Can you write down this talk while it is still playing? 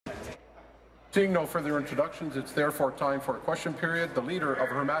Seeing no further introductions, it's therefore time for a question period. The Leader of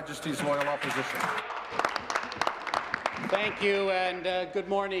Her Majesty's Loyal Opposition. Thank you, and good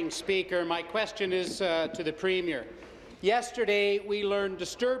morning, Speaker. My question is to the Premier. Yesterday, we learned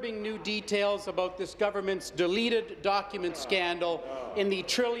disturbing new details about this government's deleted document scandal in the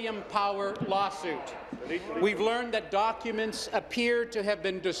Trillium Power lawsuit. We've learned that documents appear to have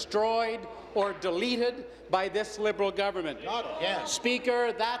been destroyed or deleted by this Liberal government.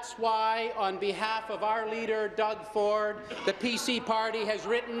 Speaker, that's why, on behalf of our leader, Doug Ford, the PC Party has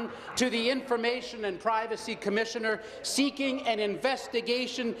written to the Information and Privacy Commissioner seeking an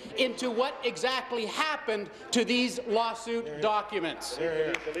investigation into what exactly happened to these lawsuit documents.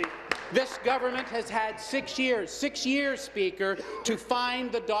 This government has had 6 years, Speaker, to find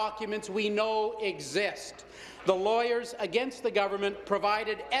the documents we know exist. The lawyers against the government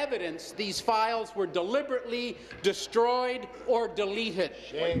provided evidence these files were deliberately destroyed or deleted.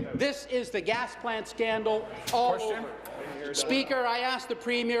 This is the gas plant scandal all over. Speaker, I ask the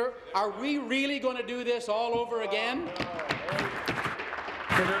Premier, are we really going to do this all over again?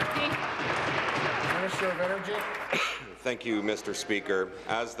 Minister of Energy. Thank you, Mr. Speaker.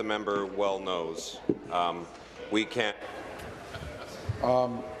 As the member well knows, we can't.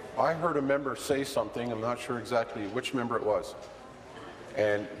 I heard a member say something, I'm not sure exactly which member it was,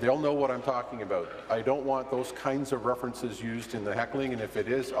 and they'll know what I'm talking about. I don't want those kinds of references used in the heckling, and if it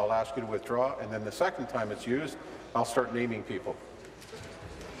is, I'll ask you to withdraw, and then the second time it's used, I'll start naming people.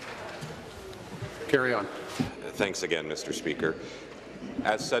 Carry on. Thanks again, Mr. Speaker.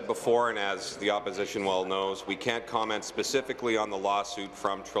 As said before, and as the opposition well knows, we can't comment specifically on the lawsuit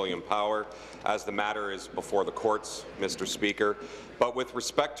from Trillium Power, as the matter is before the courts, Mr. Speaker. But with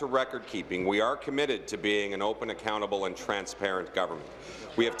respect to record-keeping, we are committed to being an open, accountable and transparent government.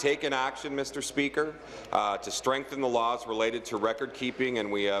 We have taken action, Mr. Speaker, to strengthen the laws related to record-keeping,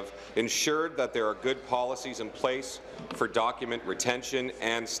 and we have ensured that there are good policies in place for document retention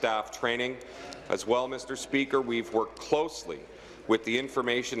and staff training. As well, Mr. Speaker, we've worked closely with the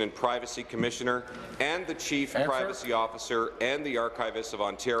Information and Privacy Commissioner and the Chief Privacy Officer and the Archivists of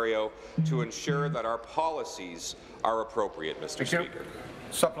Ontario to ensure that our policies are appropriate, Mr. Speaker.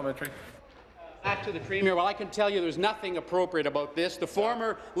 Supplementary. Back to the Premier. Well, I can tell you there's nothing appropriate about this. The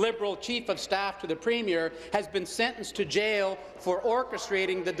former Liberal Chief of Staff to the Premier has been sentenced to jail for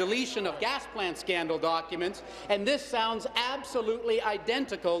orchestrating the deletion of gas plant scandal documents, and this sounds absolutely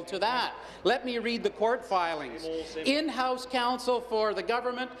identical to that. Let me read the court filings. In-house counsel for the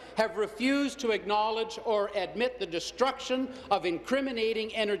government have refused to acknowledge or admit the destruction of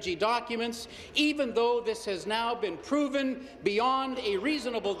incriminating energy documents, even though this has now been proven beyond a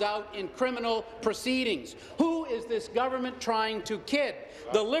reasonable doubt in criminal proceedings. Who is this government trying to kid?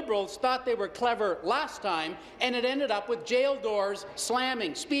 The Liberals thought they were clever last time, and it ended up with jail doors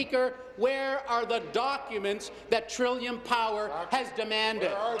slamming. Speaker, where are the documents that Trillium Power has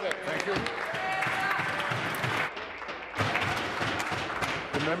demanded? Where are they? Thank you.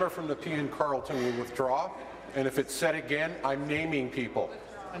 The member from the P and Carleton will withdraw, and if it's said again, I'm naming people.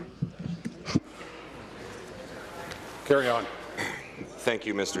 Carry on. Thank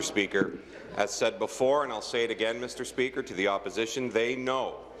you, Mr. Speaker. As said before, and I'll say it again, Mr. Speaker, to the opposition, they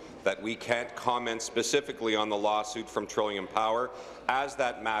know that we can't comment specifically on the lawsuit from Trillium Power, as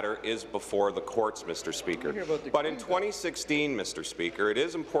that matter is before the courts, Mr. Speaker. But in 2016, Mr. Speaker, it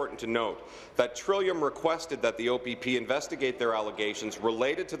is important to note that Trillium requested that the OPP investigate their allegations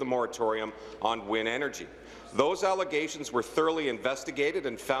related to the moratorium on wind energy. Those allegations were thoroughly investigated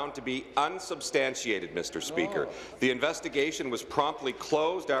and found to be unsubstantiated, Mr. Speaker. The investigation was promptly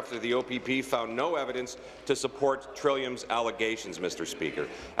closed after the OPP found no evidence to support Trillium's allegations, Mr. Speaker.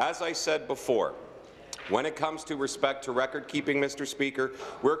 As I said before, when it comes to respect to record-keeping, Mr. Speaker,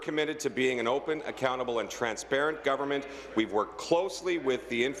 we're committed to being an open, accountable and transparent government. We've worked closely with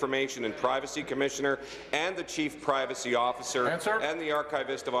the Information and Privacy Commissioner and the Chief Privacy Officer and the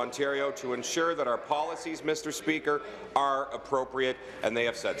Archivist of Ontario to ensure that our policies, Mr. Speaker, are appropriate, and they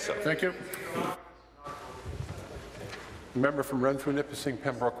have said so. Thank you. The member from Renfrew-Nipissing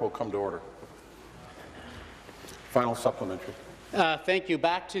Pembroke will come to order. Final supplementary. Thank you.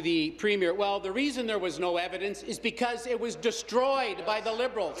 Back to the Premier. Well, the reason there was no evidence is because it was destroyed by the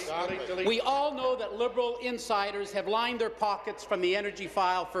Liberals. We all know that Liberal insiders have lined their pockets from the energy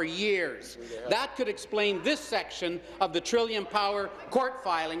file for years. That could explain this section of the Trillium Power court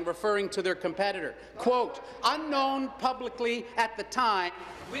filing referring to their competitor. Quote, unknown publicly at the time,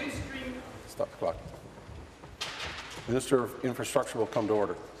 Windstream... Stop the clock. Minister of Infrastructure will come to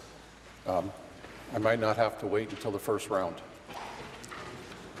order. I might not have to wait until the first round.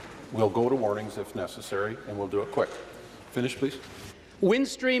 We'll go to warnings if necessary, and we'll do it quick. Finish, please.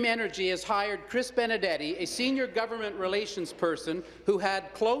 Windstream Energy has hired Chris Benedetti, a senior government relations person who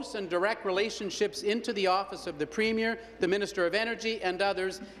had close and direct relationships into the office of the Premier, the Minister of Energy and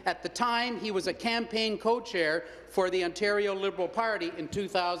others at the time he was a campaign co-chair for the Ontario Liberal Party in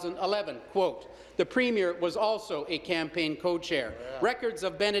 2011. Quote, the Premier was also a campaign co-chair. Records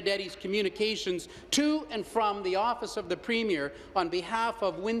of Benedetti's communications to and from the office of the Premier on behalf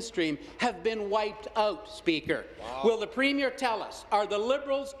of Windstream have been wiped out, Speaker. Wow. Will the Premier tell us, are the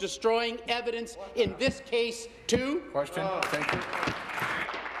Liberals destroying evidence in this case too? Question. Thank you.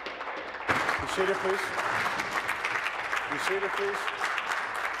 Be seated, please. Be seated, please.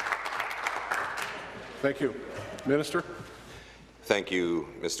 Thank you. Minister. Thank you,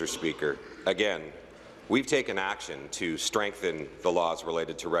 Mr. Speaker. Again, we've taken action to strengthen the laws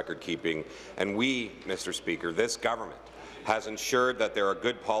related to record-keeping, and we, Mr. Speaker, this government has ensured that there are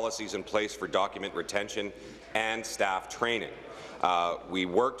good policies in place for document retention and staff training. We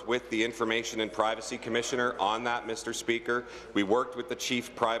worked with the Information and Privacy Commissioner on that, Mr. Speaker. We worked with the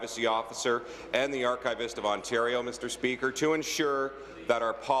Chief Privacy Officer and the Archivist of Ontario, Mr. Speaker, to ensure that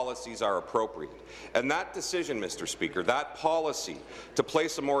our policies are appropriate. And that decision, Mr. Speaker, that policy to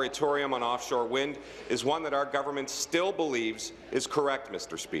place a moratorium on offshore wind is one that our government still believes is correct,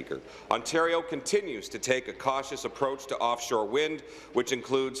 Mr. Speaker. Ontario continues to take a cautious approach to offshore wind, which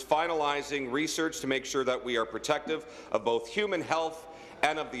includes finalizing research to make sure that we are protective of both human health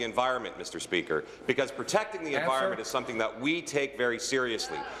and of the environment, Mr. Speaker, because protecting the environment is something that we take very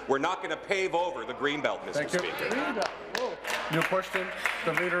seriously. We're not going to pave over the Greenbelt, Mr. Speaker. New question,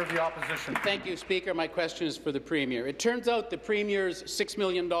 the Leader of the Opposition. Thank you, Speaker. My question is for the Premier. It turns out the Premier's $6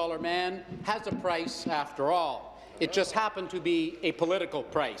 million man has a price after all. It just happened to be a political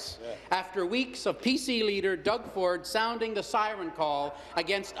price. After weeks of PC leader Doug Ford sounding the siren call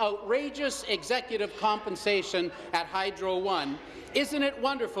against outrageous executive compensation at Hydro One, isn't it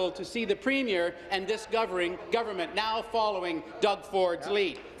wonderful to see the Premier and this government now following Doug Ford's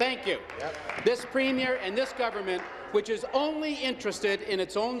lead? Thank you. This Premier and this government, which is only interested in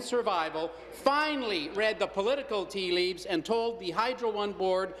its own survival, finally read the political tea leaves and told the Hydro One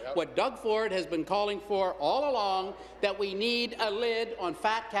board what Doug Ford has been calling for all along, that we need a lid on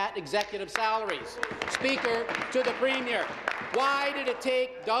fat cat executive salaries. Speaker, to the Premier, why did it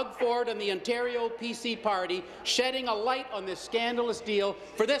take Doug Ford and the Ontario PC Party shedding a light on this scandalous deal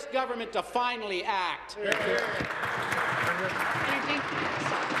for this government to finally act?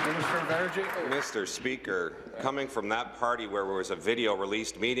 Mr. Speaker, coming from that party where there was a video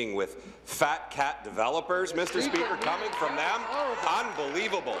released meeting with fat cat developers, Mr. Speaker, coming from them,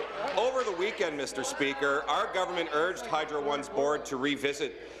 unbelievable. Over the weekend, Mr. Speaker, our government urged Hydro One's board to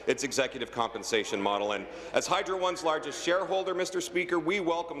revisit its executive compensation model, and as Hydro One's largest shareholder, Mr. Speaker, we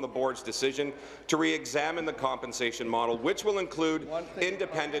welcome the board's decision to re-examine the compensation model, which will include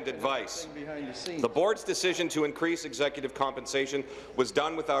independent advice. The board's decision to increase executive compensation was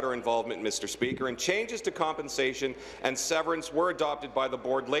done without our involvement, Mr. Speaker, and changes to compensation and severance were adopted by the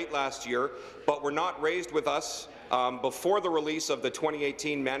board late last year, but were not raised with us before the release of the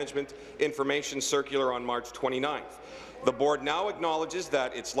 2018 Management Information Circular on March 29th. The board now acknowledges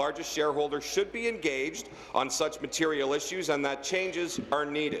that its largest shareholder should be engaged on such material issues and that changes are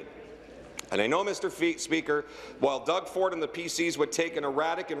needed. And I know, Mr. Speaker, while Doug Ford and the PCs would take an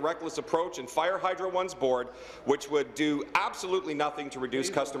erratic and reckless approach and fire Hydro One's board, which would do absolutely nothing to reduce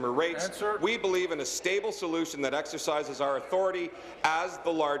customer rates, we believe in a stable solution that exercises our authority as the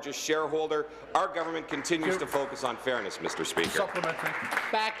largest shareholder. Our government continues to focus on fairness, Mr. Speaker. Supplementary.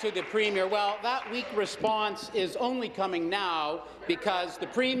 Back to the Premier. Well, that weak response is only coming now because the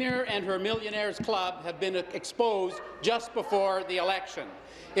Premier and her Millionaires Club have been exposed just before the election.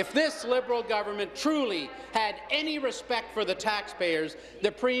 If this Liberal government truly had any respect for the taxpayers,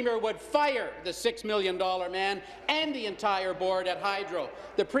 the Premier would fire the $6 million man and the entire board at Hydro.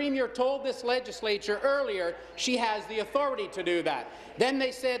 The Premier told this legislature earlier she has the authority to do that. Then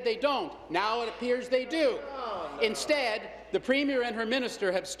they said they don't. Now it appears they do. Instead, the Premier and her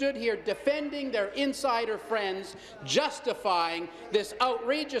minister have stood here defending their insider friends, justifying this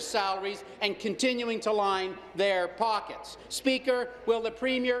outrageous salaries and continuing to line their pockets. Speaker, will the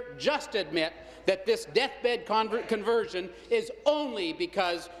Premier just admit that this deathbed conversion is only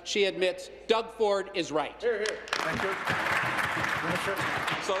because she admits Doug Ford is right? Thank you.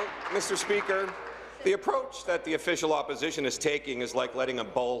 So, Mr. Speaker, the approach that the official opposition is taking is like letting a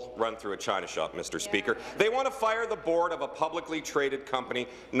bull run through a china shop, Mr. Speaker. They want to fire the board of a publicly traded company,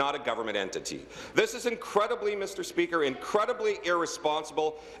 not a government entity. This is incredibly, Mr. Speaker, incredibly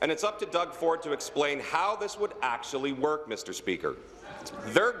irresponsible, and it's up to Doug Ford to explain how this would actually work, Mr. Speaker.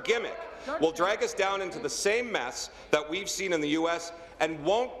 Their gimmick will drag us down into the same mess that we've seen in the U.S. and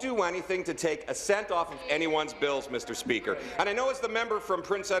won't do anything to take a cent off of anyone's bills, Mr. Speaker. And I know, as the member from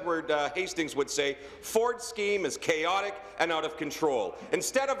Prince Edward Hastings would say, Ford's scheme is chaotic and out of control.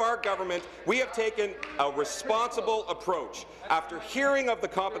 Instead of our government, we have taken a responsible approach. After hearing of the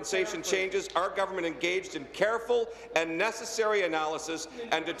compensation changes, our government engaged in careful and necessary analysis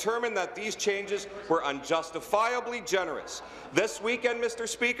and determined that these changes were unjustifiably generous. This weekend, Mr.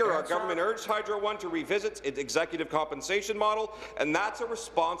 Speaker, our government urged Hydro One to revisit its executive compensation model, and that's a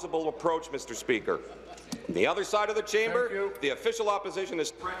responsible approach, Mr. Speaker. On the other side of the chamber, the official opposition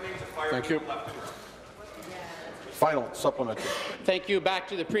is threatening to fire people left and right. Final supplementary. Thank you. Back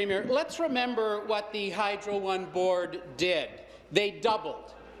to the Premier. Let's remember what the Hydro One board did. They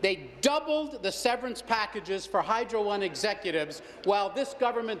doubled the severance packages for Hydro One executives while this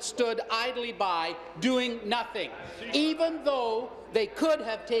government stood idly by doing nothing, even though they could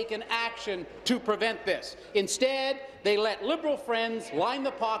have taken action to prevent this. Instead, they let Liberal friends line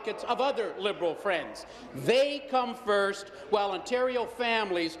the pockets of other Liberal friends. They come first while Ontario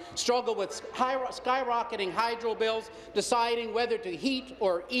families struggle with skyrocketing hydro bills, deciding whether to heat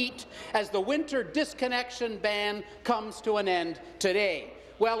or eat as the winter disconnection ban comes to an end today.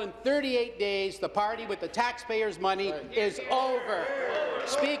 Well, in 38 days, the party with the taxpayers' money is over.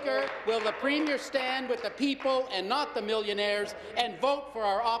 Speaker, will the Premier stand with the people and not the millionaires and vote for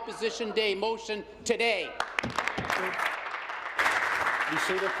our Opposition Day motion today? Be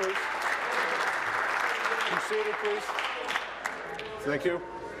seated, please. Be seated, please. Thank you.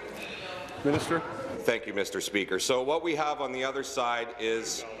 Minister. Thank you, Mr. Speaker. So what we have on the other side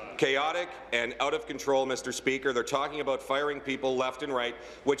is chaotic and out of control, Mr. Speaker. They're talking about firing people left and right,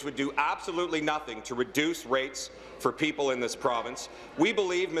 which would do absolutely nothing to reduce rates for people in this province. We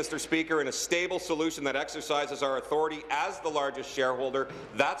believe, Mr. Speaker, in a stable solution that exercises our authority as the largest shareholder.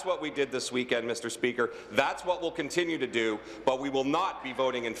 That's what we did this weekend, Mr. Speaker. That's what we'll continue to do, but we will not be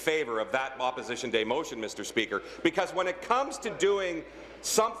voting in favour of that Opposition Day motion, Mr. Speaker, because when it comes to doing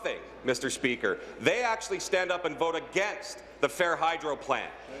something, Mr. Speaker, they actually stand up and vote against the Fair Hydro plan.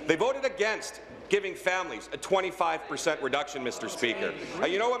 They voted against giving families a 25% reduction, Mr. Speaker.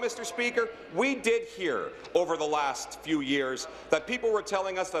 You know what, Mr. Speaker? We did hear over the last few years that people were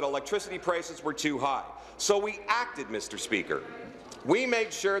telling us that electricity prices were too high. So we acted, Mr. Speaker. We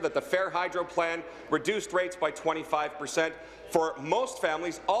made sure that the Fair Hydro plan reduced rates by 25% for most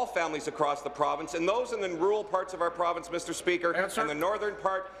families, all families across the province, and those in the rural parts of our province, Mr. Speaker, and the northern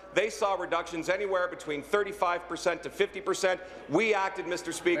part, they saw reductions anywhere between 35% to 50%. We acted,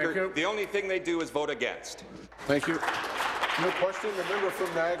 Mr. Speaker. The only thing they do is vote against. Thank you. New question, the member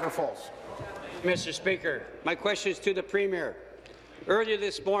from Niagara Falls. Mr. Speaker, my question is to the Premier. Earlier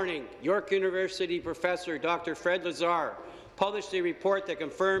this morning, York University professor Dr. Fred Lazar published a report that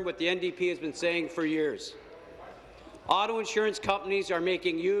confirmed what the NDP has been saying for years. Auto insurance companies are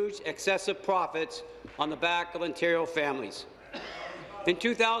making huge, excessive profits on the back of Ontario families. In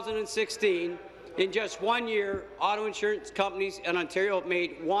 2016, in just 1 year, auto insurance companies in Ontario have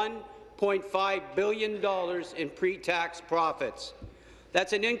made $1.5 billion in pre-tax profits.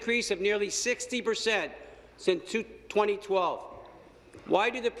 That's an increase of nearly 60% since 2012. Why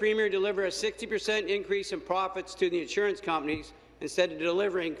did the Premier deliver a 60% increase in profits to the insurance companies instead of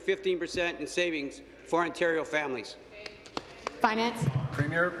delivering 15% in savings for Ontario families? Finance.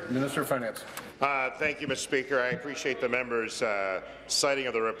 Premier, Minister of Finance. Thank you, Mr. Speaker. I appreciate the member's citing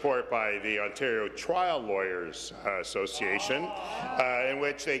of the report by the Ontario Trial Lawyers Association, in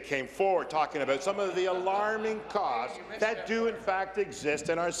which they came forward talking about some of the alarming costs that do in fact exist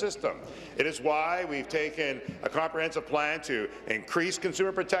in our system. It is why we've taken a comprehensive plan to increase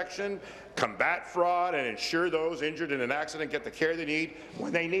consumer protection, combat fraud, and ensure those injured in an accident get the care they need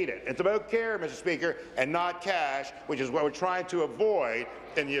when they need it. It's about care, Mr. Speaker, and not cash, which is what we're trying to avoid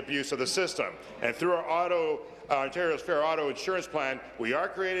in the abuse of the system. And through our Ontario's Fair Auto Insurance Plan, we are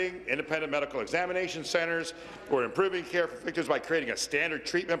creating independent medical examination centres. We're improving care for victims by creating a standard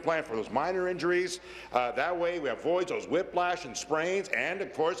treatment plan for those minor injuries. That way, we avoid those whiplash and sprains and,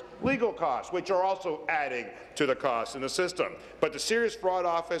 of course, legal costs, which are also adding to the costs in the system. But the Serious Fraud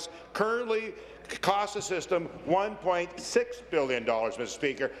Office currently costs the system $1.6 billion, Mr.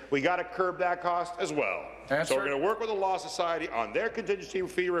 Speaker. We got to curb that cost as well. So we're going to work with the Law Society on their contingency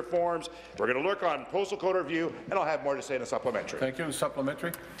fee reforms. We're going to look on postal code review, and I'll have more to say in the supplementary. Thank you.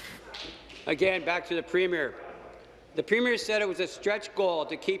 Supplementary. Again, back to the Premier. The Premier said it was a stretch goal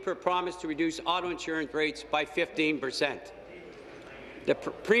to keep her promise to reduce auto insurance rates by 15%. The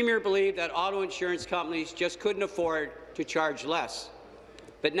Premier believed that auto insurance companies just couldn't afford to charge less.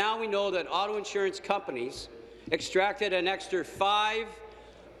 But now we know that auto insurance companies extracted an extra $5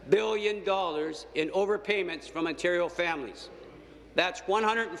 billion in overpayments from Ontario families. That's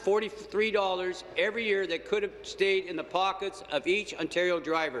 $143 every year that could have stayed in the pockets of each Ontario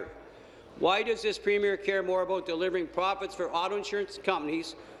driver. Why does this Premier care more about delivering profits for auto insurance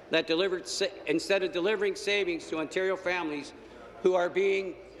companies that instead of delivering savings to Ontario families who are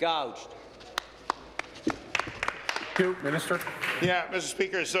being gouged? Thank you. Minister. Yeah, Mr.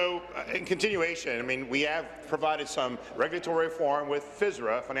 Speaker, so in continuation, I mean, we have provided some regulatory reform with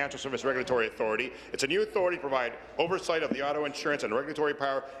FSRA, Financial Service Regulatory Authority. It's a new authority to provide oversight of the auto insurance and regulatory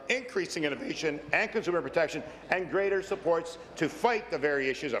power, increasing innovation and consumer protection, and greater supports to fight the very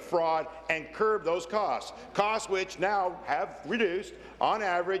issues of fraud and curb those costs, costs which now have reduced on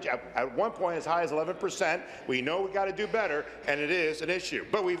average at one point as high as 11%. We know we've got to do better, and it is an issue.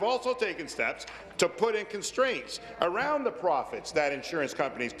 But we've also taken steps to put in constraints around the profits that insurance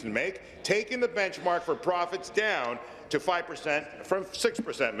companies can make, taking the benchmark for profits down to 5% from 6%,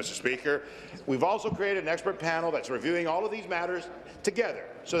 Mr. Speaker. We've also created an expert panel that's reviewing all of these matters together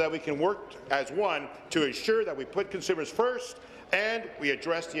so that we can work as one to ensure that we put consumers first and we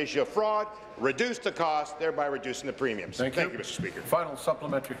address the issue of fraud, reduce the cost, thereby reducing the premiums. Thank you, Mr. Speaker. Final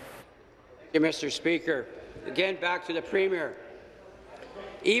supplementary. Thank you, Mr. Speaker. Again, back to the Premier.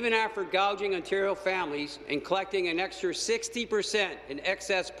 Even after gouging Ontario families and collecting an extra 60% in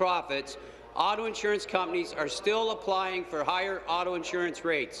excess profits, auto insurance companies are still applying for higher auto insurance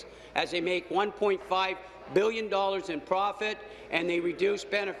rates as they make $1.5 billion in profit and they reduce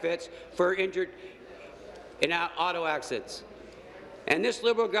benefits for injured in auto accidents. And this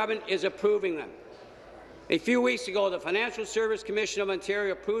Liberal government is approving them. A few weeks ago, the Financial Service Commission of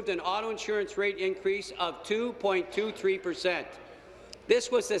Ontario approved an auto insurance rate increase of 2.23%.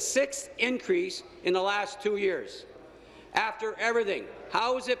 This was the 6th increase in the last 2 years. After everything,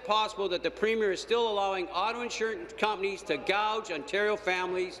 how is it possible that the Premier is still allowing auto insurance companies to gouge Ontario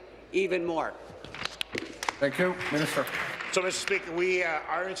families even more? Thank you. Minister. So, Mr. Speaker, we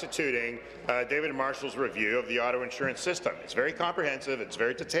are instituting David Marshall's review of the auto insurance system. It's very comprehensive, it's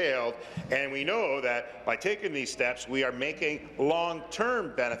very detailed, and we know that by taking these steps, we are making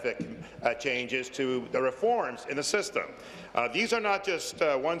long-term benefit changes to the reforms in the system. These are not just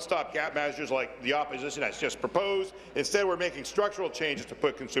one-stop gap measures like the opposition has just proposed. Instead, we're making structural changes to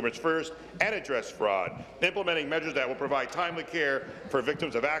put consumers first and address fraud, implementing measures that will provide timely care for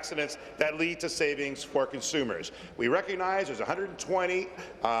victims of accidents that lead to savings for consumers. We recognize there's 120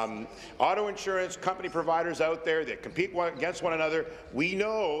 auto insurance company providers out there that compete against one another. We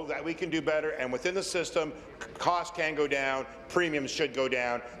know that we can do better, and within the system, costs can go down, premiums should go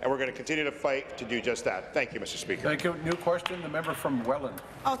down, and we're going to continue to fight to do just that. Thank you, Mr. Speaker. Thank you. New question, the member from Welland.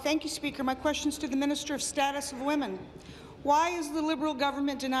 Oh, thank you, Speaker. My question is to the Minister of Status of Women. Why is the Liberal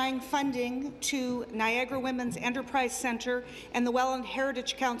government denying funding to Niagara Women's Enterprise Centre and the Welland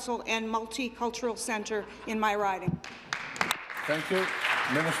Heritage Council and Multicultural Centre in my riding? Thank you.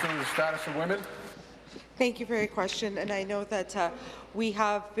 Minister of the Status of Women. Thank you for your question, and I know that we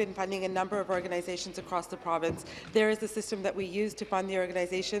have been funding a number of organizations across the province. There is a system that we use to fund the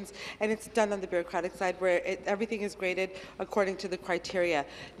organizations, and it's done on the bureaucratic side where everything is graded according to the criteria.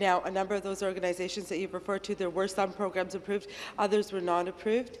 Now, a number of those organizations that you've referred to, there were some programs approved, others were not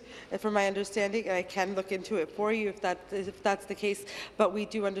approved, from my understanding, and I can look into it for you if that's the case, but we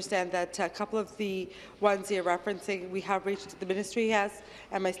do understand that a couple of the ones you're referencing, we have reached, the ministry has,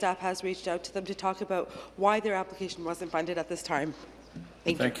 and my staff has reached out to them to talk about why their application wasn't funded at this time.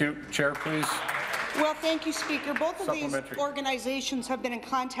 Thank you. Chair, please. Well, thank you, Speaker. Both of these organizations have been in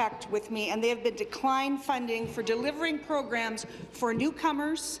contact with me, and they have been declined funding for delivering programs for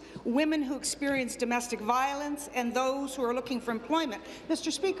newcomers, women who experience domestic violence, and those who are looking for employment.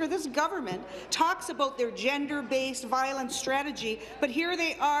 Mr. Speaker, this government talks about their gender-based violence strategy, but here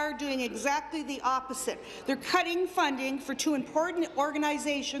they are doing exactly the opposite. They're cutting funding for two important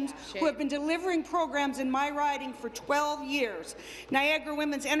organizations who have been delivering programs in my riding for 12 years. Niagara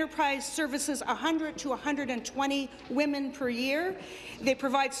Women's Enterprise services 100 to 120 women per year. They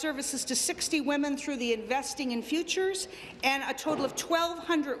provide services to 60 women through the Investing in Futures, and a total of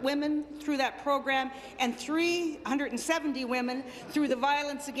 1,200 women through that program, and 370 women through the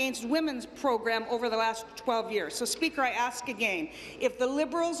Violence Against Women's program over the last 12 years. So, Speaker, I ask again, if the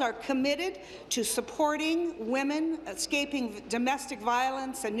Liberals are committed to supporting women escaping domestic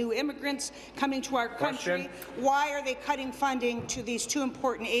violence and new immigrants coming to our country, why are they cutting funding to these two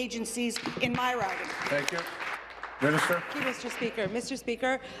important agencies in my riding? Thank you. Minister. Thank you, Mr. Speaker. Mr.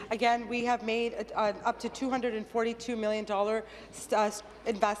 Speaker, again, we have made up to $242 million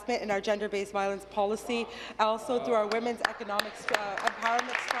investment in our gender-based violence policy. Also, through our women's economic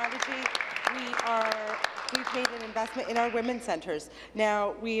empowerment strategy, we've made an investment in our women's centres.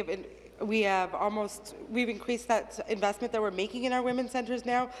 Now, we have we've increased that investment that we're making in our women's centres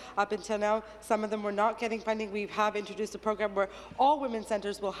now. Up until now, some of them were not getting funding. We have introduced a program where all women's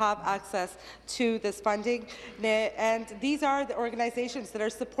centres will have access to this funding, and these are the organizations that are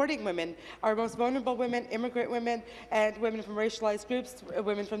supporting women, our most vulnerable women, immigrant women, and women from racialized groups,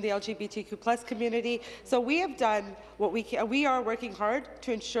 women from the LGBTQ+ community. So we have done what we can. We are working hard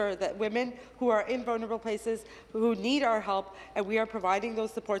to ensure that women who are in vulnerable places, who need our help, and we are providing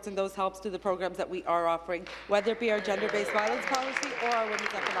those supports and those helps through the programs that we are offering, whether it be our gender-based violence policy or our women's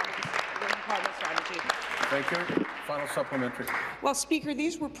economic empowerment strategy. Thank you. Final supplementary. Well, Speaker,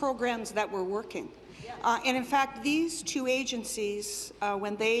 these were programs that were working. And in fact, these two agencies,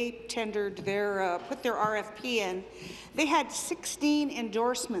 when they tendered their, put their RFP in, they had 16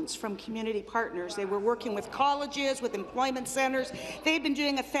 endorsements from community partners. They were working with colleges, with employment centres. They've been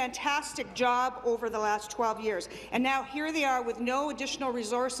doing a fantastic job over the last 12 years. And now here they are with no additional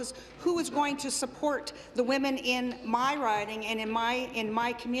resources. Who is going to support the women in my riding and in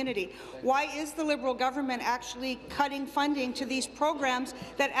my community? Why is the Liberal government actually cutting funding to these programs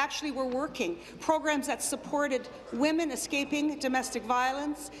that actually were working? Programs that supported women escaping domestic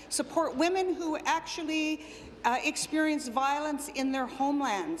violence, support women who actually experience violence in their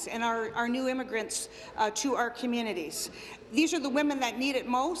homelands and our new immigrants to our communities. These are the women that need it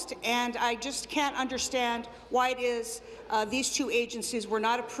most, and I just can't understand why it is these two agencies were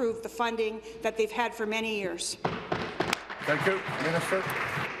not approved the funding that they've had for many years. Thank you. Minister.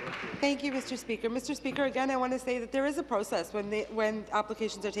 Thank you, Mr. Speaker. Mr. Speaker, again, I want to say that there is a process when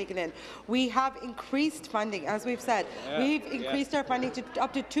applications are taken in. We have increased funding, as we've said. We've increased our funding to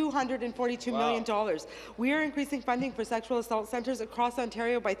up to $242 million. We are increasing funding for sexual assault centres across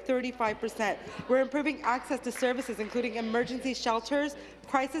Ontario by 35%. We're improving access to services, including emergency shelters,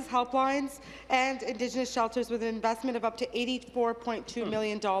 crisis helplines, and Indigenous shelters with an investment of up to $84.2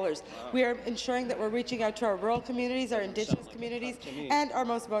 million. We are ensuring that we're reaching out to our rural communities, our Indigenous communities, and our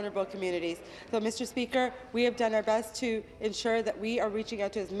most vulnerable communities. So, Mr. Speaker, we have done our best to ensure that we are reaching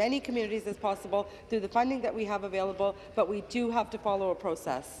out to as many communities as possible through the funding that we have available, but we do have to follow a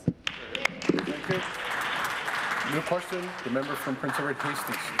process. Thank you. New question, the member from Prince Edward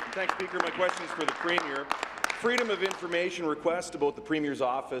Hastings. Thanks, Speaker. My question is for the Premier. Freedom of Information request about the Premier's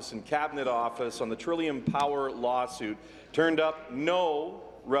office and Cabinet office on the Trillium Power lawsuit turned up no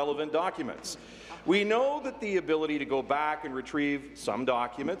relevant documents. We know that the ability to go back and retrieve some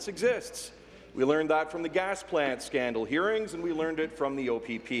documents exists. We learned that from the gas plant scandal hearings, and we learned it from the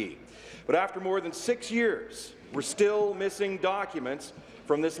OPP. But after more than 6 years, we're still missing documents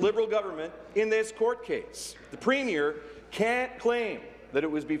from this Liberal government in this court case. The Premier can't claim that it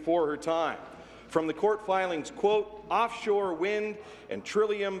was before her time. From the court filings, quote, offshore wind and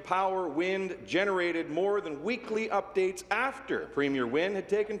Trillium Power wind generated more than weekly updates after Premier Wynne had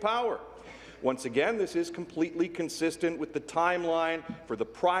taken power. Once again, this is completely consistent with the timeline for the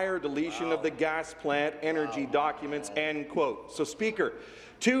prior deletion of the gas plant energy documents, end quote. So, Speaker,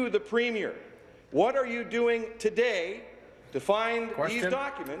 to the Premier, what are you doing today to find these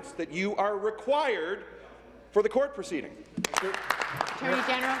documents that you are required for the court proceeding? Attorney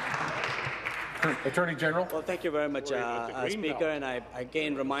General. Attorney General. Well, thank you very much, Speaker, and I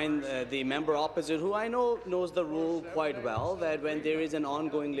again remind the member opposite, who I know knows the rule quite well, that when there is an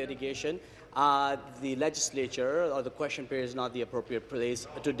ongoing litigation, the legislature or the question period is not the appropriate place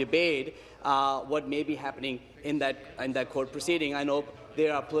to debate what may be happening in that court proceeding. I know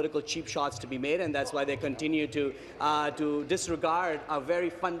there are political cheap shots to be made, and that's why they continue to disregard a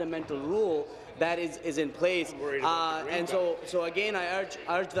very fundamental rule that is in place. And so again, I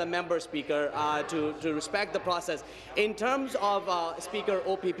urge the member, Speaker, to respect the process. In terms of Speaker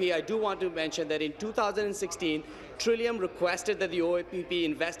OPP, I do want to mention that in 2016, Trillium requested that the OPP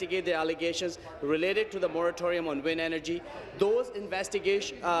investigate the allegations related to the moratorium on wind energy. Those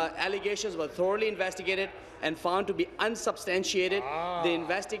allegations were thoroughly investigated and found to be unsubstantiated. The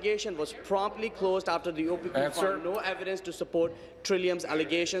investigation was promptly closed after the OPP found no evidence to support Trillium's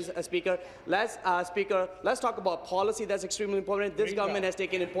allegations. Speaker, let's talk about policy. That's extremely important. This government has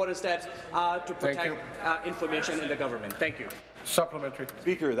taken important steps to protect information in the government. Thank you. Supplementary.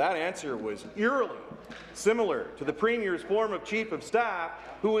 Speaker, that answer was eerily similar to the Premier's former Chief of Staff,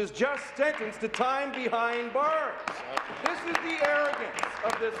 who was just sentenced to time behind bars. This is the arrogance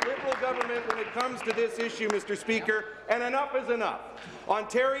of this Liberal government when it comes to this issue, Mr. Speaker, and enough is enough.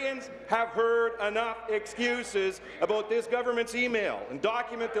 Ontarians have heard enough excuses about this government's email and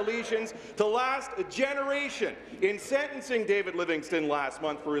document deletions to last a generation in sentencing David Livingston last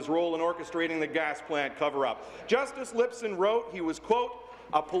month for his role in orchestrating the gas plant cover-up. Justice Lipson wrote he was, quote,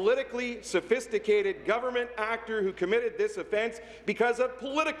 a politically sophisticated government actor who committed this offence because of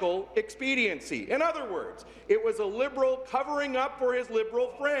political expediency. In other words, it was a Liberal covering up for his Liberal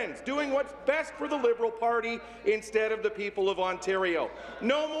friends, doing what's best for the Liberal Party instead of the people of Ontario.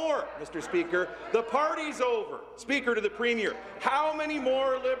 No more, Mr. Speaker. The party's over. Speaker, to the Premier, how many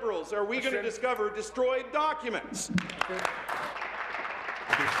more Liberals are we going to discover destroyed documents? Be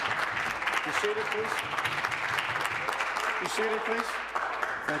seated, please. Be seated, please.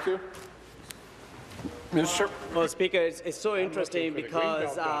 Thank you. Minister. Well, Speaker, it's so interesting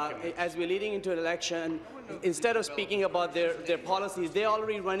because as we're leading into an election, instead of speaking about their policies, they're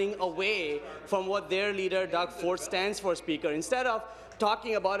already running away from what their leader, Doug Ford, stands for, Speaker. Instead of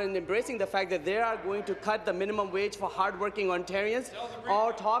talking about and embracing the fact that they are going to cut the minimum wage for hardworking Ontarians,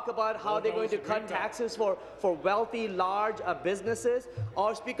 or talk about how they're going to cut taxes for wealthy, large businesses,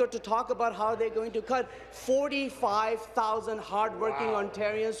 or, Speaker, to talk about how they're going to cut 45,000 hardworking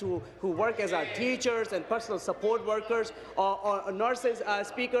Ontarians who work as our teachers and personal support workers or nurses,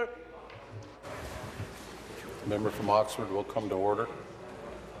 Speaker. The member from Oxford will come to order.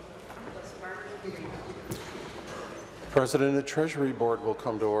 President of the Treasury Board will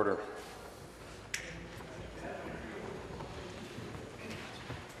come to order.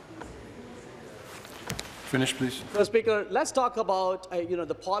 Finish, please. So, Speaker, let's talk about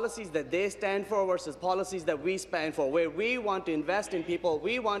the policies that they stand for versus policies that we stand for. Where we want to invest in people,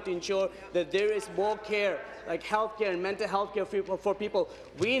 we want to ensure that there is more care, like health care and mental health care for people.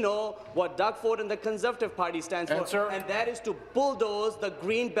 We know what Doug Ford and the Conservative Party stands for, and that is to bulldoze the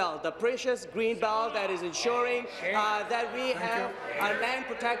green belt, the precious green belt that is ensuring that we have our land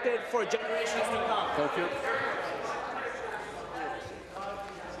protected for generations to come. Thank you.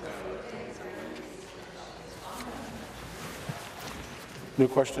 New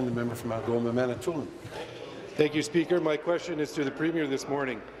question, the member from Algoma, Manitoulin. Thank you, Speaker. My question is to the Premier this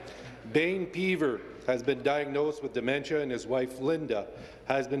morning. Bain Peaver has been diagnosed with dementia, and his wife, Linda,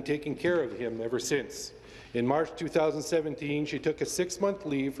 has been taking care of him ever since. In March 2017, she took a 6-month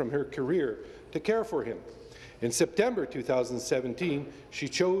leave from her career to care for him. In September 2017, she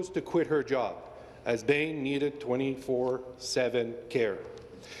chose to quit her job, as Bain needed 24/7 care.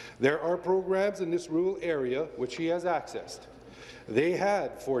 There are programs in this rural area which he has accessed. They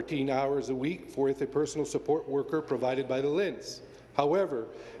had 14 hours a week with a personal support worker provided by the LHINs. However,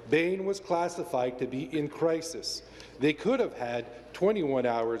 Bain was classified to be in crisis. They could have had 21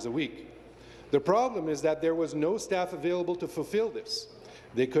 hours a week. The problem is that there was no staff available to fulfill this.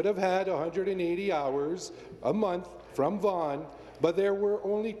 They could have had 180 hours a month from Vaughan, but there were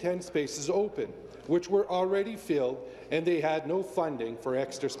only 10 spaces open, which were already filled, and they had no funding for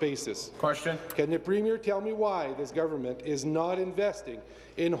extra spaces. Question. Can the Premier tell me why this government is not investing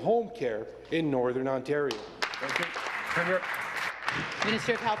in home care in Northern Ontario? Thank you. Premier.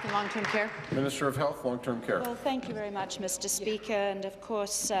 Minister of Health and Long-Term Care. Minister of Health, Long-Term Care. Well, thank you very much, Mr. Speaker. And of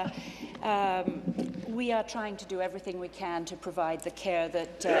course, we are trying to do everything we can to provide the care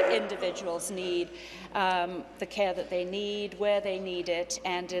that individuals need, the care that they need, where they need it.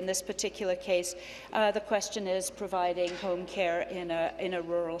 And in this particular case, the question is providing home care in a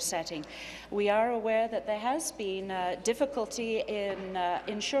rural setting. We are aware that there has been difficulty in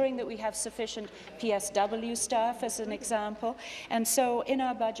ensuring that we have sufficient PSW staff, as an example. And so in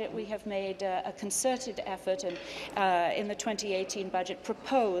our budget, we have made a concerted effort, and in the 2018 budget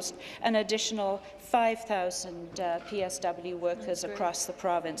proposed an additional 5,000 PSW workers across the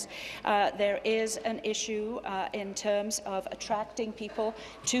province. There is an issue in terms of attracting people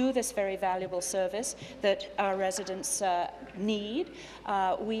to this very valuable service that our residents need.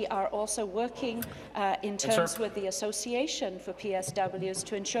 We are also working in terms with the Association for PSWs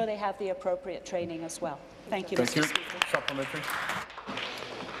to ensure they have the appropriate training as well. Thank you, Mr. Speaker. Supplementary.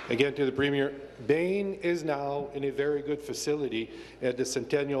 Again to the Premier, Bain is now in a very good facility at the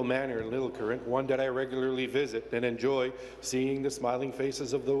Centennial Manor in Little Current, one that I regularly visit and enjoy seeing the smiling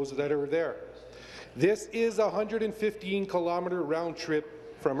faces of those that are there. This is a 115-kilometer round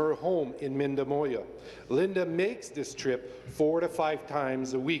trip from her home in Mindamoya. Linda makes this trip 4 to 5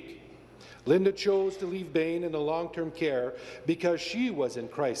 times a week. Linda chose to leave Bain in the long-term care because she was in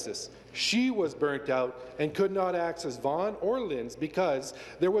crisis. She was burnt out and could not access Vaughan or LHINs because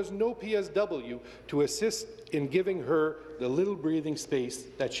there was no PSW to assist in giving her the little breathing space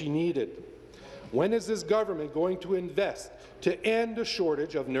that she needed. When is this government going to invest to end the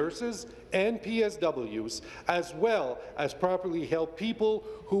shortage of nurses and PSWs, as well as properly help people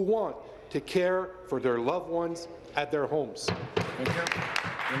who want to care for their loved ones at their homes? Thank you.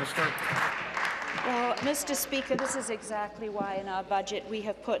 Minister. Well, Mr. Speaker, this is exactly why in our budget we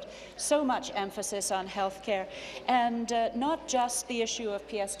have put so much emphasis on healthcare, and not just the issue of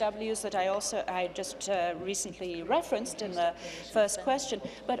PSWs that I just recently referenced in the first question,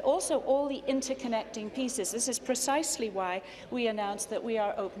 but also all the interconnecting pieces. This is precisely why we announced that we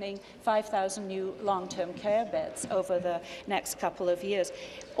are opening 5,000 new long-term care beds over the next couple of years.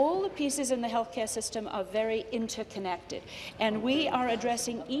 All the pieces in the healthcare system are very interconnected, and we are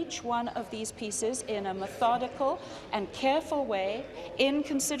addressing each one of these pieces in a methodical and careful way in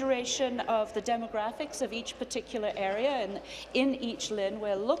consideration of the demographics of each particular area, and in each LHIN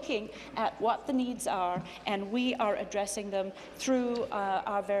we're looking at what the needs are, and we are addressing them through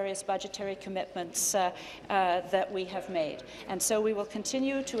our various budgetary commitments that we have made. And so we will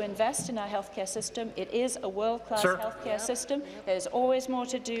continue to invest in our healthcare system. It is a world-class healthcare system. There's always more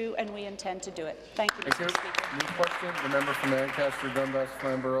to do, and we intend to do it. Thank you, Mr. Speaker. New question, the member from Ancaster, Dundas,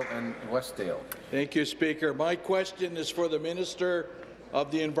 Flamborough and Westdale. Thank you, Speaker. My question is for the Minister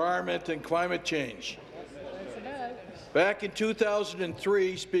of the Environment and Climate Change. Back in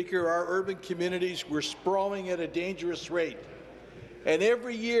 2003, Speaker, our urban communities were sprawling at a dangerous rate. And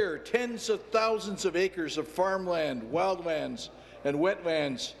every year, tens of thousands of acres of farmland, wildlands, and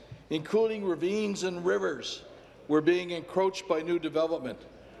wetlands, including ravines and rivers, were being encroached by new development.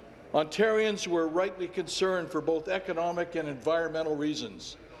 Ontarians were rightly concerned for both economic and environmental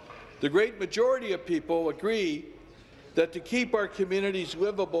reasons. The great majority of people agree that to keep our communities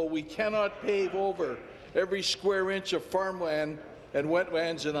livable, we cannot pave over every square inch of farmland and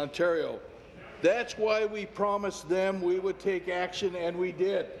wetlands in Ontario. That's why we promised them we would take action, and we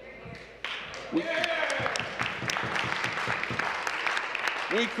did. We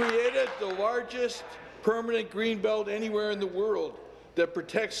created the largest permanent greenbelt anywhere in the world that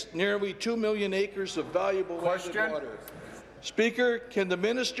protects nearly 2 million acres of valuable land and water. Speaker, can the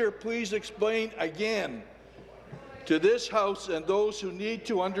minister please explain again to this House and those who need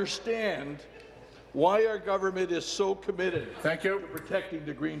to understand why our government is so committed to protecting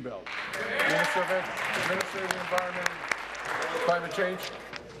the greenbelt? Minister of the Environment and Climate Change.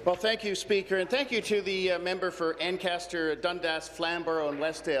 Well, thank you, Speaker, and thank you to the member for Ancaster, Dundas, Flamborough and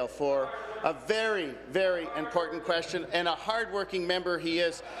Westdale for a very, very important question, and a hard-working member he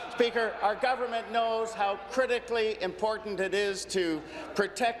is. Speaker, our government knows how critically important it is to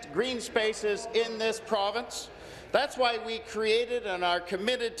protect green spaces in this province. That's why we created and are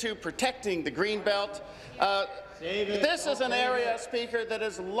committed to protecting the Greenbelt. This is an area, Speaker, that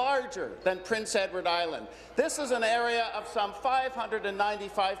is larger than Prince Edward Island. This is an area of some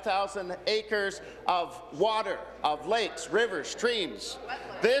 595,000 acres of water, of lakes, rivers, streams.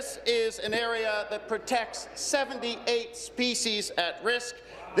 This is an area that protects 78 species at risk.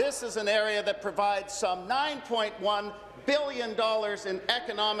 This is an area that provides some $9.1 billion in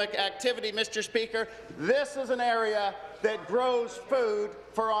economic activity, Mr. Speaker. This is an area that grows food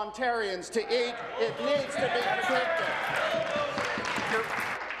for Ontarians to eat. It needs to be protected.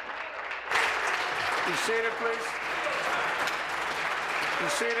 Be seated, please. Be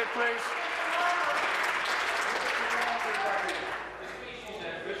seated, please.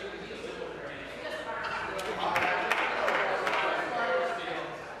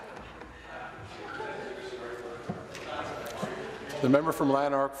 The member from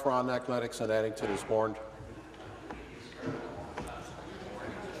Lanark, Frontenac, Lennox and Addington is warned.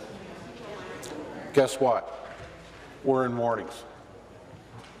 Guess what? We're in warnings.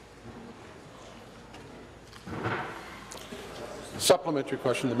 Supplementary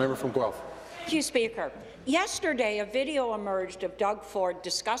question, the member from Guelph. Thank you, Speaker. Yesterday, a video emerged of Doug Ford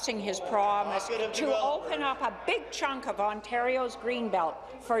discussing his promise to open up a big chunk of Ontario's Greenbelt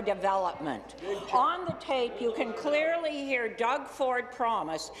for development. On the tape, you can clearly hear Doug Ford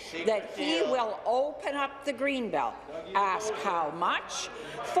promise that he will open up the Greenbelt. Asked how much,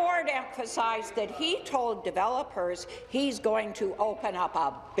 Ford emphasized that he told developers he's going to open up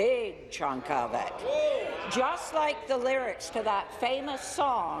a big chunk of it. Just like the lyrics to that famous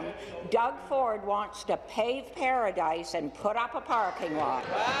song, Doug Ford wants to pave paradise and put up a parking lot.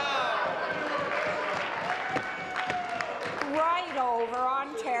 Right over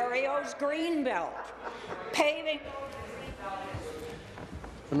Ontario's Greenbelt. Paving.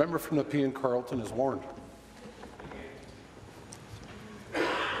 The member from Nepean Carleton is warned.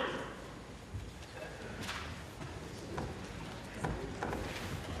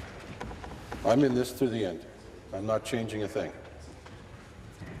 I'm in this to the end. I'm not changing a thing.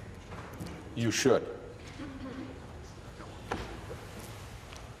 You should.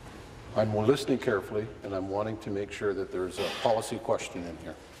 I'm listening carefully, and I'm wanting to make sure that there's a policy question in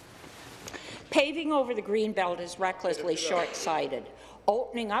here. Paving over the Greenbelt is recklessly short-sighted.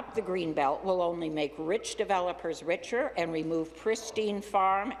 Opening up the Greenbelt will only make rich developers richer and remove pristine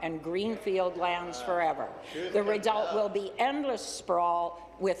farm and greenfield lands forever. The result will be endless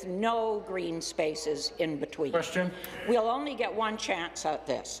sprawl with no green spaces in between. Question. We'll only get one chance at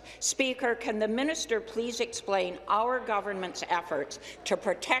this. Speaker, can the minister please explain our government's efforts to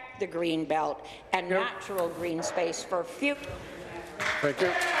protect the Greenbelt and natural green space for future? Thank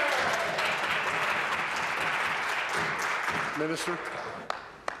you. Minister.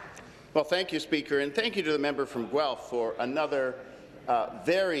 Well, thank you, Speaker, and thank you to the member from Guelph for another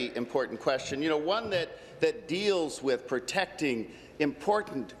very important question. You know, one that deals with protecting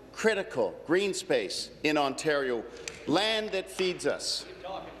important, critical green space in Ontario, land that feeds us.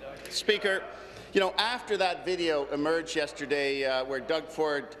 Speaker, you know, after that video emerged yesterday where Doug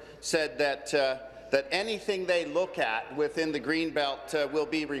Ford said that anything they look at within the Greenbelt will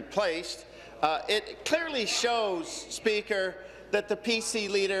be replaced, it clearly shows, Speaker, that the PC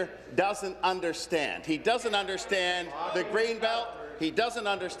leader doesn't understand. He doesn't understand the Greenbelt. He doesn't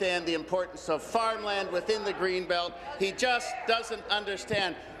understand the importance of farmland within the Greenbelt. He just doesn't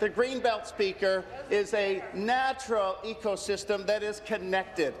understand. The Greenbelt, Speaker, is a natural ecosystem that is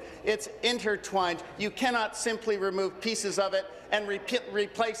connected. It's intertwined. You cannot simply remove pieces of it and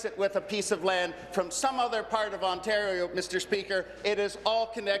replace it with a piece of land from some other part of Ontario, Mr. Speaker. It is all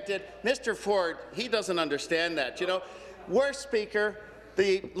connected. Mr. Ford, he doesn't understand that. You know, worse, Speaker,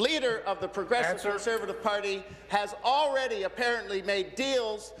 the leader of the Progressive Conservative Party has already apparently made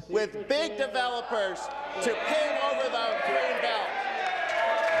deals with big developers to pave over the Greenbelt.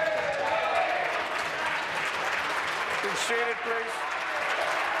 Be seated, please.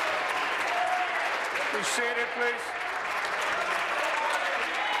 Be seated, please.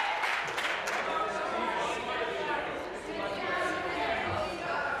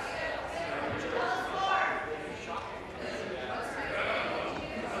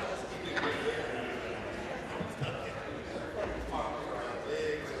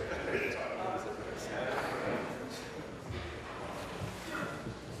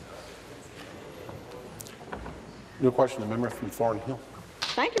 New question, the member from Thornhill.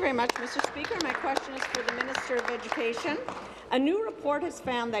 Thank you very much, Mr. Speaker. My question is for the Minister of Education. A new report has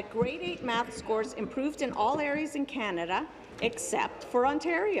found that grade 8 math scores improved in all areas in Canada except for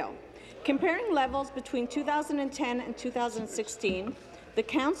Ontario. Comparing levels between 2010 and 2016, the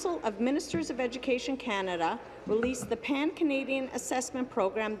Council of Ministers of Education Canada released the Pan-Canadian Assessment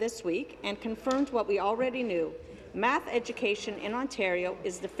Program this week and confirmed what we already knew. Math education in Ontario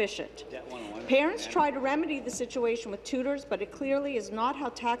is deficient. Parents try to remedy the situation with tutors, but it clearly is not how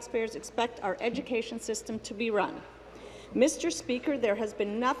taxpayers expect our education system to be run. Mr. Speaker, there has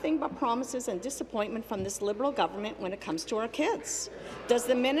been nothing but promises and disappointment from this Liberal government when it comes to our kids. Does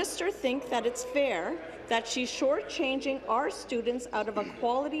the minister think that it's fair that she's shortchanging our students out of a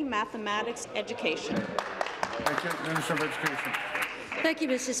quality mathematics education? Thank you. Minister of Education. Thank you,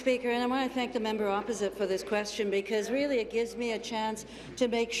 Mr. Speaker, and I want to thank the member opposite for this question because really it gives me a chance to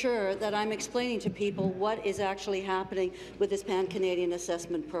make sure that I'm explaining to people what is actually happening with this Pan-Canadian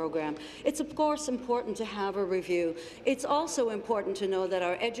Assessment Program. It's of course important to have a review. It's also important to know that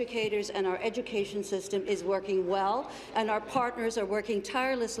our educators and our education system is working well, and our partners are working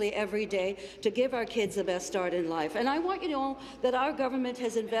tirelessly every day to give our kids the best start in life. And I want you to know that our government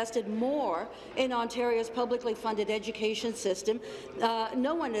has invested more in Ontario's publicly funded education system.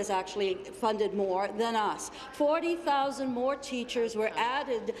 No one has actually funded more than us. 40,000 more teachers were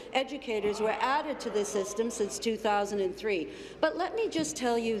added, educators were added to the system since 2003. But let me just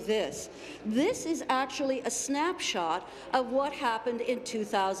tell you this. This is actually a snapshot of what happened in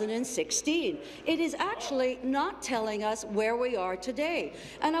 2016. It is actually not telling us where we are today.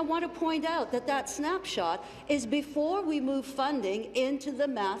 And I want to point out that that snapshot is before we move funding into the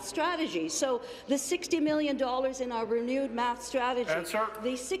math strategy. So the $60 million in our renewed math strategy,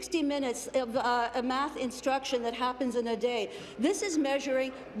 the 60 minutes of math instruction that happens in a day. This is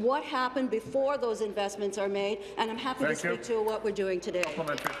measuring what happened before those investments are made, and I'm happy to speak to what we're doing today.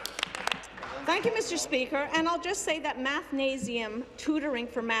 Thank you, Mr. Speaker. And I'll just say that Mathnasium tutoring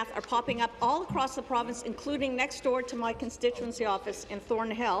for math are popping up all across the province, including next door to my constituency office in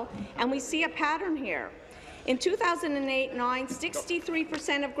Thornhill, and we see a pattern here. In 2008-9,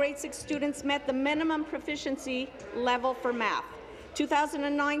 63% of grade 6 students met the minimum proficiency level for math.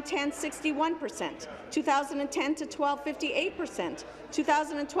 2009-10, 61%. 2010-12, 58%.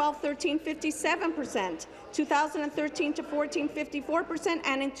 2012-13, 57%. 2013-14, 54%.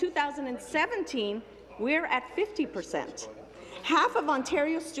 And in 2017, we're at 50%. Half of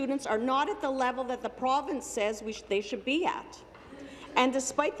Ontario students are not at the level that the province says they should be at. And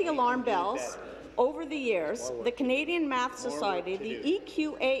despite the alarm bells, Over the years, the Canadian Math Society, the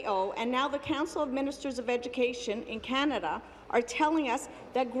EQAO, and now the Council of Ministers of Education in Canada are telling us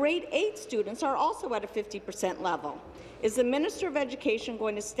that grade 8 students are also at a 50% level. Is the Minister of Education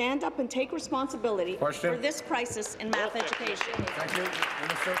going to stand up and take responsibility for this crisis in math education? Thank you.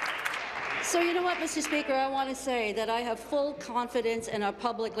 Minister. So you know what, Mr. Speaker, I want to say that I have full confidence in our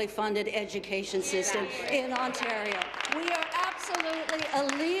publicly funded education system in Ontario. We are absolutely a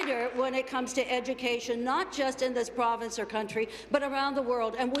leader when it comes to education, not just in this province or country, but around the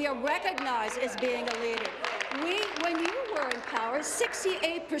world, and we are recognized as being a leader. When you were in power,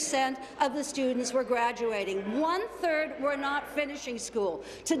 68% of the students were graduating. 1/3 were not finishing school.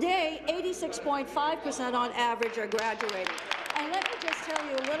 Today, 86.5% on average are graduating. And let me just tell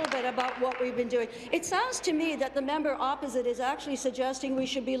you a little bit about what we've been doing. It sounds to me that the member opposite is actually suggesting we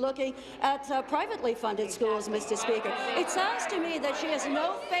should be looking at privately funded schools, Mr. Speaker. It sounds to me that she has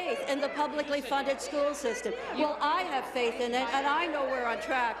no faith in the publicly funded school system. Well, I have faith in it, and I know we're on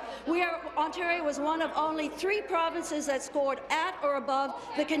track. Ontario was one of only 3 provinces that scored at or above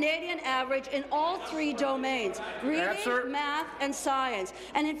the Canadian average in all 3 domains, reading, math, and science.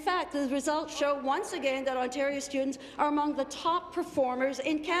 And in fact, the results show once again that Ontario students are among the top performers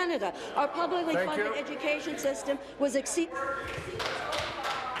in Canada. Our publicly funded education system was exceeding.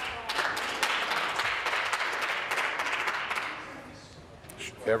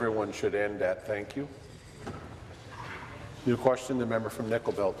 Everyone should end at thank you. New question, the member from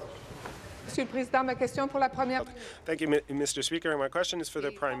Nickel Belt. Monsieur le Président, ma question pour la première. Thank you, Mr. Speaker. My question is for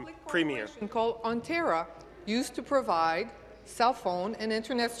the Premier. Called Onterra used to provide cell phone and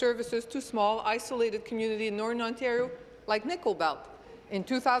internet services to small, isolated communities in Northern Ontario like Nickel Belt. In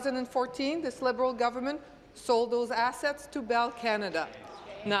 2014, this Liberal government sold those assets to Bell Canada.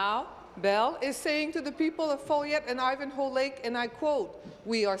 Now, Bell is saying to the people of Folliet and Ivanhoe Lake, and I quote,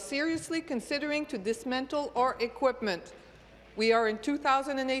 "We are seriously considering to dismantle our equipment." We are in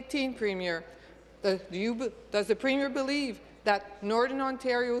 2018, Premier. Does the Premier believe that Northern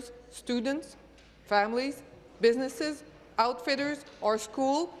Ontario's students, families, businesses, outfitters or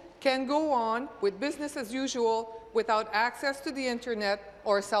school can go on with business as usual without access to the internet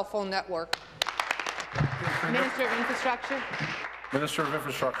or a cell phone network? Minister of Infrastructure. Minister of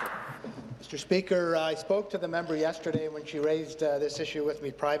Infrastructure. Mr. Speaker, I spoke to the member yesterday when she raised this issue with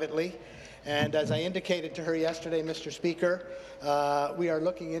me privately. And as I indicated to her yesterday, Mr. Speaker, we are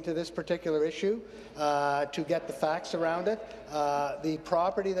looking into this particular issue to get the facts around it. The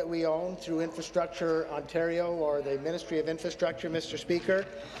property that we own through Infrastructure Ontario or the Ministry of Infrastructure, Mr. Speaker,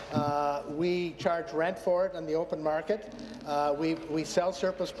 we charge rent for it on the open market. We sell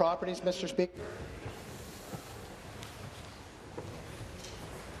surplus properties, Mr. Speaker.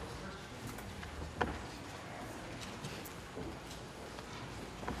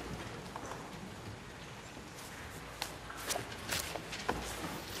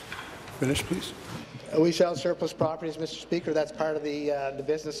 Finish, please. We sell surplus properties, Mr. Speaker. That's part of the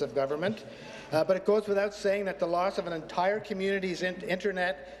business of government. But it goes without saying that the loss of an entire community's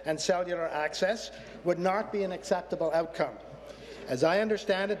internet and cellular access would not be an acceptable outcome. As I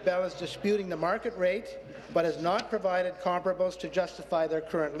understand it, Bell is disputing the market rate, but has not provided comparables to justify their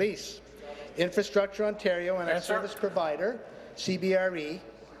current lease. Infrastructure Ontario and our service provider, CBRE,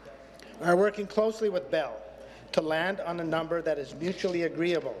 are working closely with Bell to land on a number that is mutually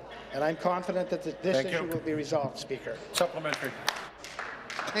agreeable. And I'm confident that this issue will be resolved, Speaker. Supplementary.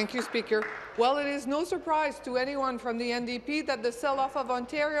 Thank you, Speaker. Well, it is no surprise to anyone from the NDP that the sell-off of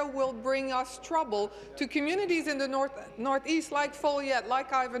Ontario will bring us trouble to communities in the northeast like Folliet,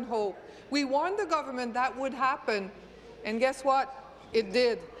 like Ivanhoe. We warned the government that would happen, and guess what? It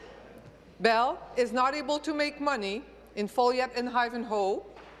did. Bell is not able to make money in Folliet and Ivanhoe.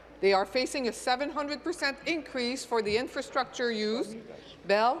 They are facing a 700% increase for the infrastructure used.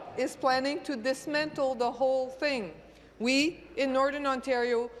 Bell is planning to dismantle the whole thing. We in Northern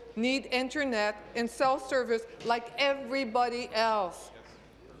Ontario need internet and cell service like everybody else.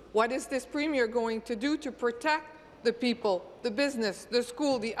 What is this Premier going to do to protect the people, the business, the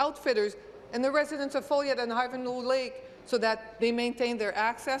school, the outfitters, and the residents of Folliet and Ivanhoe Lake so that they maintain their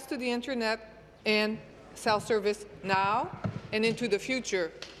access to the internet and cell service now and into the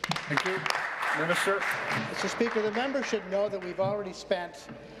future? Thank you. Minister. Mr. Speaker, the member should know that we've already spent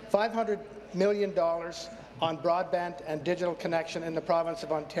 $500 million on broadband and digital connection in the province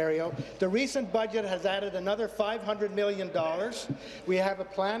of Ontario. The recent budget has added another $500 million. We have a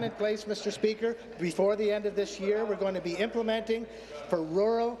plan in place, Mr. Speaker. Before the end of this year, we're going to be implementing for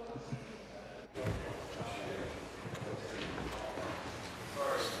rural.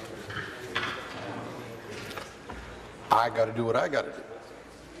 I got to do what I got to do.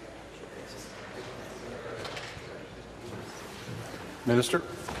 Minister.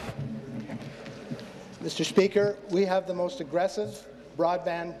 Mr. Speaker, we have the most aggressive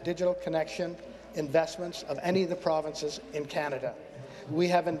broadband digital connection investments of any of the provinces in Canada. We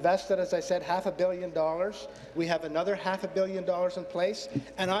have invested, as I said, $500 million. We have another $500 million in place,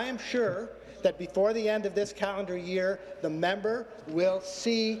 and I am sure that before the end of this calendar year, the member will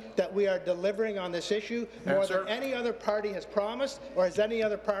see that we are delivering on this issue more than any other party has promised or as any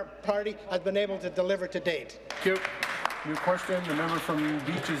other party has been able to deliver to date. Thank you. New question, the member from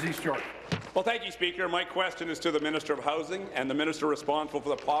Beaches, East York. Well, thank you, Speaker. My question is to the Minister of Housing and the Minister responsible for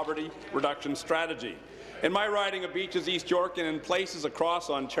the Poverty Reduction Strategy. In my riding of Beaches, East York, and in places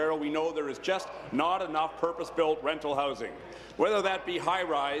across Ontario, we know there is just not enough purpose-built rental housing. Whether that be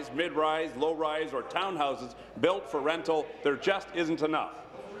high-rise, mid-rise, low-rise, or townhouses built for rental, there just isn't enough.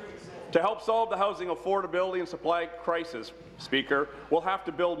 To help solve the housing affordability and supply crisis, Speaker, we'll have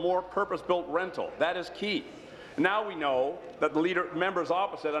to build more purpose-built rental. That is key. Now we know that the members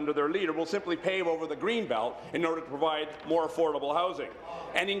opposite, under their leader, will simply pave over the Greenbelt in order to provide more affordable housing.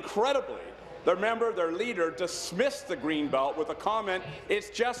 And incredibly, their leader dismissed the Greenbelt with a comment, "It's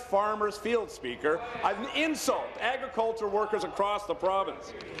just farmers' fields, Speaker," an insult to agriculture workers across the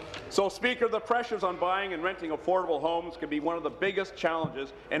province. So, Speaker, the pressures on buying and renting affordable homes can be one of the biggest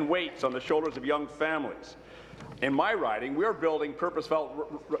challenges and weights on the shoulders of young families. In my riding, we are building purpose-built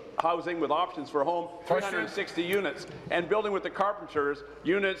housing with options for home, 360 units, and building with the carpenters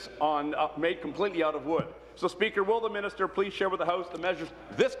units made completely out of wood. So, Speaker, will the minister please share with the House the measures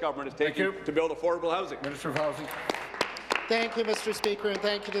this government is taking to build affordable housing? Minister of Housing. Thank you, Mr. Speaker, and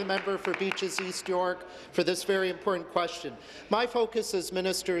thank you to the member for Beaches East York for this very important question. My focus as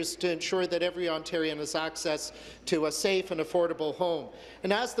minister is to ensure that every Ontarian has access to a safe and affordable home.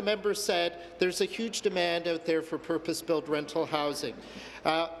 And as the member said, there's a huge demand out there for purpose-built rental housing.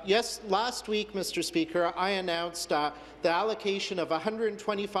 Yes, last week, Mr. Speaker, I announced the allocation of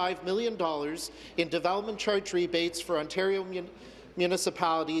 $125 million in development charge rebates for Ontario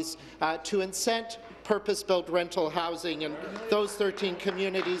municipalities to incent purpose-built rental housing in those 13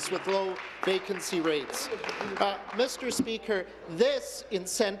 communities with low vacancy rates. Mr. Speaker, this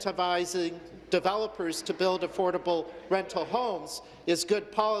incentivizing developers to build affordable rental homes is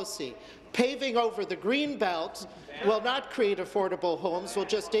good policy. Paving over the Greenbelt will not create affordable homes, will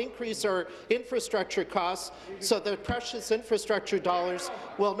just increase our infrastructure costs, so the precious infrastructure dollars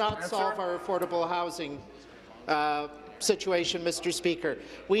will not solve our affordable housing situation, Mr. Speaker.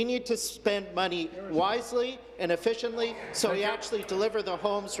 We need to spend money wisely and efficiently so we actually deliver the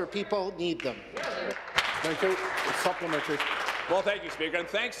homes where people need them. Thank you. Supplementary. Well, thank you, Speaker, and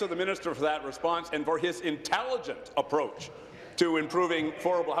thanks to the minister for that response and for his intelligent approach to improving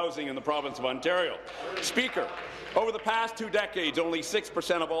affordable housing in the province of Ontario. Speaker, over the past 2 decades, only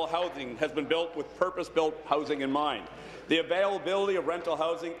 6% of all housing has been built with purpose-built housing in mind. The availability of rental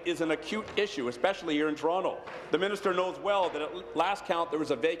housing is an acute issue, especially here in Toronto. The minister knows well that at last count there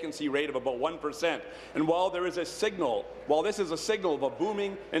was a vacancy rate of about 1%. And while this is a signal of a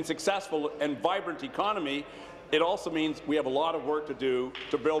booming and successful and vibrant economy, it also means we have a lot of work to do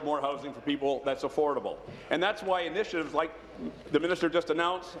to build more housing for people that's affordable. And that's why initiatives like the minister just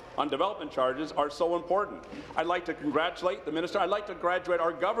announced on development charges are so important. I'd like to congratulate the minister. I'd like to congratulate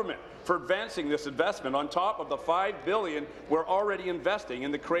our government for advancing this investment on top of the $5 billion we're already investing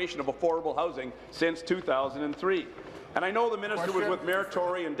in the creation of affordable housing since 2003. And I know the minister was with Mayor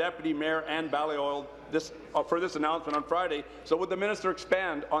Tory and Deputy Mayor Anne Ballioil for this announcement on Friday. So would the minister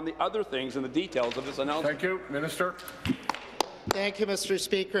expand on the other things and the details of this announcement? Thank you, Minister. Thank you, Mr.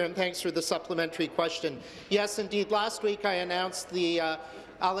 Speaker, and thanks for the supplementary question. Yes, indeed, last week I announced the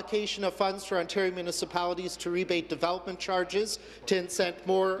allocation of funds for Ontario municipalities to rebate development charges to incent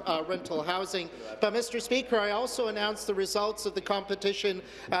more rental housing. But, Mr. Speaker, I also announced the results of the competition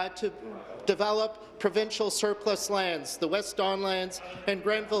to develop provincial surplus lands. The West Don lands and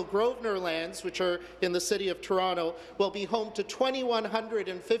Grenville-Grosvenor lands, which are in the City of Toronto, will be home to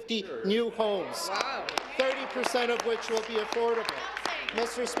 2,150 new homes, 30% of which will be affordable.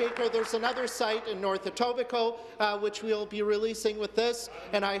 Mr. Speaker, there's another site in North Etobicoke which we'll be releasing with this,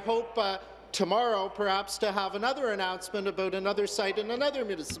 and I hope tomorrow perhaps to have another announcement about another site in another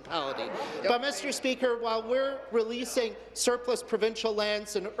municipality. But, Mr. Speaker, while we're releasing surplus provincial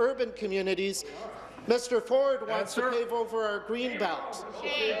lands in urban communities, Mr. Ford wants to pave over our Greenbelt.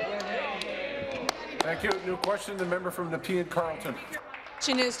 Thank you. New question, the member from Nepean Carleton.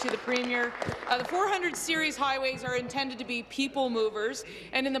 question is to the Premier. The 400 series highways are intended to be people movers,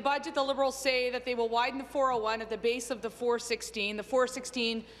 and in the budget the Liberals say that they will widen the 401 at the base of the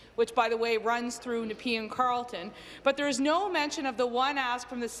 416, which, by the way, runs through Nepean Carleton. But there is no mention of the one ask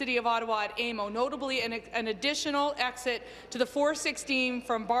from the City of Ottawa at AMO, notably an additional exit to the 416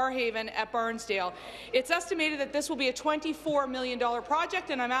 from Barrhaven at Barnsdale. It's estimated that this will be a $24 million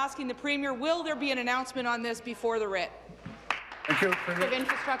project, and I'm asking the Premier, will there be an announcement on this before the writ? Thank you. Of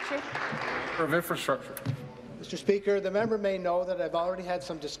Infrastructure. Of Infrastructure. Mr. Speaker, the member may know that I've already had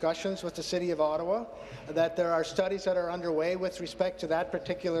some discussions with the City of Ottawa, that there are studies that are underway with respect to that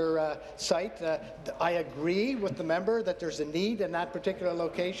particular site. I agree with the member that there's a need in that particular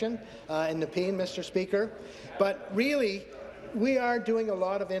location in Nepean, Mr. Speaker. But really, we are doing a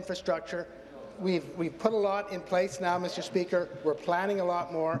lot of infrastructure. We've put a lot in place now, Mr. Speaker. We're planning a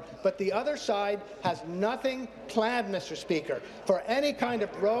lot more. But the other side has nothing planned, Mr. Speaker, for any kind of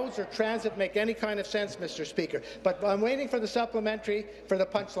roads or transit make any kind of sense, Mr. Speaker. But I'm waiting for the supplementary for the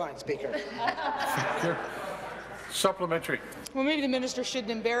punchline, Speaker. Supplementary. Well, maybe the minister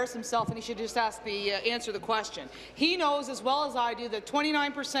shouldn't embarrass himself and he should just answer the question. He knows as well as I do that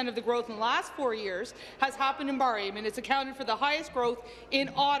 29% of the growth in the last 4 years has happened in Barrhaven. It's accounted for the highest growth in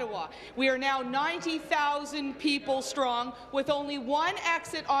Ottawa. We are now 90,000 people strong with only one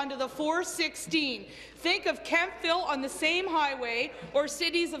exit onto the 416. Think of Kemptville on the same highway, or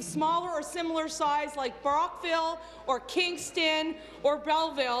cities of smaller or similar size like Brockville or Kingston or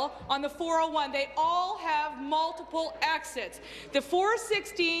Belleville on the 401. They all have multiple exits. The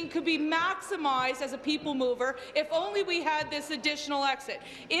 416 could be maximized as a people mover if only we had this additional exit.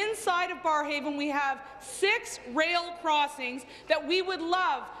 Inside of Barrhaven, we have 6 rail crossings that we would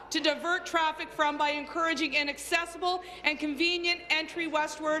love to divert traffic from by encouraging an accessible and convenient entry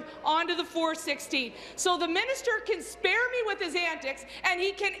westward onto the 416. So the minister can spare me with his antics and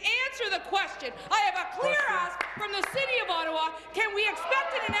he can answer the question. I have a clear ask from the City of Ottawa. Can we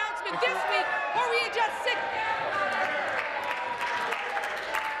expect an announcement this week, or will you just sit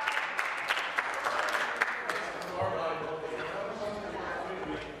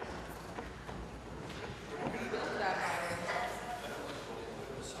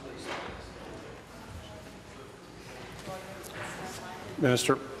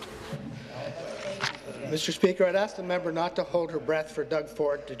Minister. Mr. Speaker, I'd ask the member not to hold her breath for Doug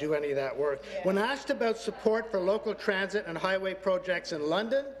Ford to do any of that work. When asked about support for local transit and highway projects in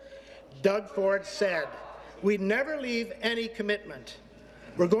London, Doug Ford said, "We'd never leave any commitment.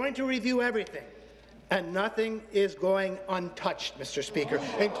 We're going to review everything, and nothing is going untouched, Mr. Speaker,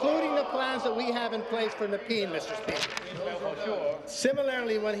 including the plans that we have in place for Nepean, Mr. Speaker."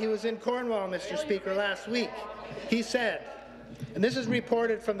 Similarly, when he was in Cornwall, Mr. Speaker, last week, he said, and this is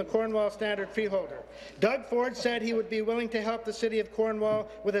reported from the Cornwall Standard Freeholder, Doug Ford said he would be willing to help the City of Cornwall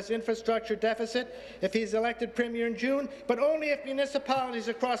with its infrastructure deficit if he's elected Premier in June, but only if municipalities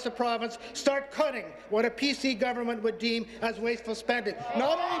across the province start cutting what a PC government would deem as wasteful spending.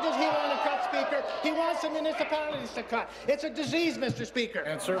 Not only does he want to cut, Speaker, he wants the municipalities to cut. It's a disease, Mr. Speaker.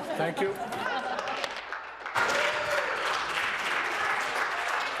 Answer. Thank you.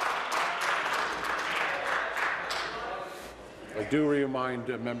 I do remind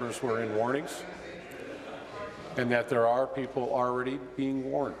members who are in warnings, and that there are people already being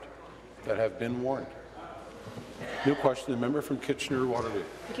warned, that have been warned. New question, the member from Kitchener-Waterloo.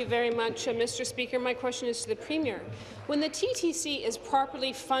 Thank you very much, Mr. Speaker. My question is to the Premier. When the TTC is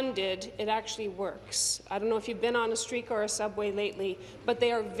properly funded, it actually works. I don't know if you've been on a streetcar or a subway lately, but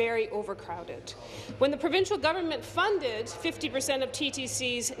they are very overcrowded. When the provincial government funded 50% of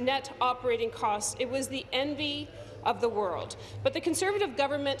TTC's net operating costs, it was the envy of the world. But the Conservative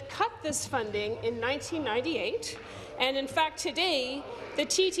government cut this funding in 1998, and in fact today the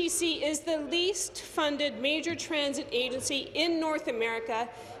TTC is the least funded major transit agency in North America,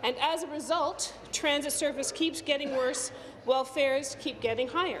 and as a result, transit service keeps getting worse while fares keep getting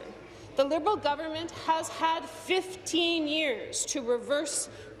higher. The Liberal government has had 15 years to reverse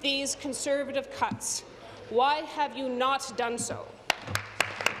these Conservative cuts. Why have you not done so?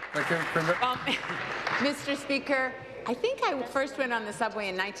 Mr. Speaker, I think I first went on the subway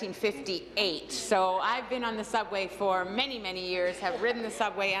in 1958, so I've been on the subway for many, many years, have ridden the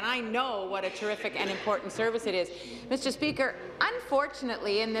subway, and I know what a terrific and important service it is. Mr. Speaker,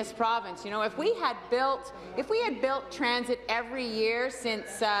 unfortunately in this province, you know, if we had built transit every year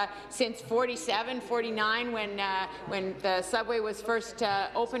since 47, 49, when the subway was first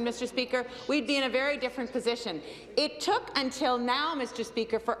opened, Mr. Speaker, we'd be in a very different position. It took until now, Mr.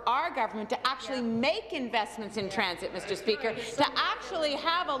 Speaker, for our government to actually make investments in transit. transit, Mr. Speaker, to actually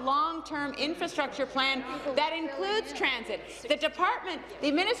have a long-term infrastructure plan that includes transit.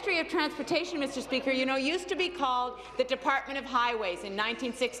 The Ministry of Transportation, Mr. Speaker, you know, used to be called the Department of Highways in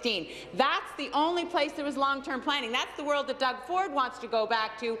 1916. That's the only place there was long-term planning. That's the world that Doug Ford wants to go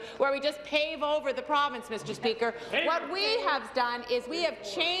back to, where we just pave over the province, Mr. Speaker. What we have done is we have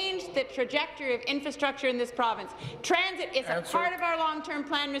changed the trajectory of infrastructure in this province. Transit is a part of our long-term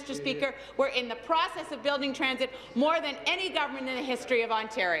plan, Mr. Speaker. We're in the process of building transit more than any government in the history of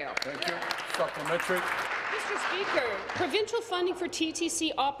Ontario. Thank you. Supplementary. Mr. Speaker, provincial funding for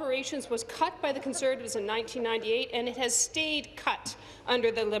TTC operations was cut by the Conservatives in 1998, and it has stayed cut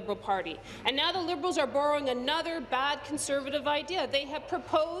under the Liberal Party. And now the Liberals are borrowing another bad Conservative idea. They have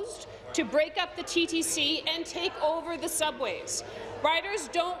proposed to break up the TTC and take over the subways. Riders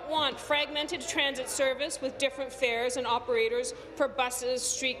don't want fragmented transit service with different fares and operators for buses,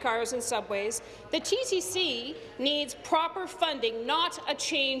 streetcars and subways. The TTC needs proper funding, not a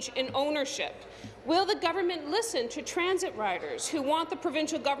change in ownership. Will the government listen to transit riders who want the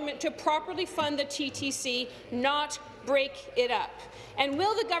provincial government to properly fund the TTC, not break it up? And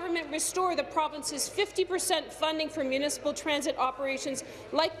will the government restore the province's 50% funding for municipal transit operations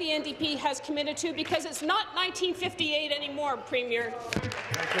like the NDP has committed to? Because it's not 1958 anymore, Premier.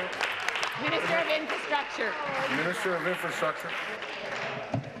 Thank you. Minister of Infrastructure. Minister of Infrastructure.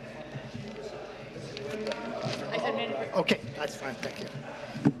 Okay, that's fine. Thank you.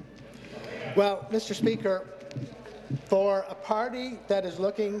 Well, Mr. Speaker, for a party that is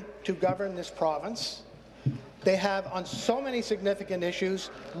looking to govern this province, they have, on so many significant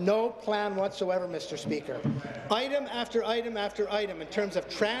issues, no plan whatsoever, Mr. Speaker. Item after item after item in terms of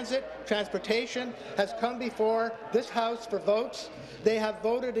transit, transportation, has come before this House for votes. They have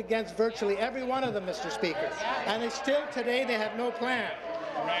voted against virtually every one of them, Mr. Speaker. And still today they have no plan.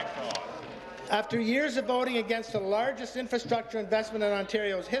 After years of voting against the largest infrastructure investment in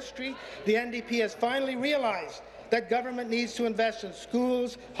Ontario's history, the NDP has finally realized that government needs to invest in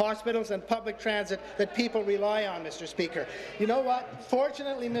schools, hospitals and public transit that people rely on, Mr. Speaker. You know what?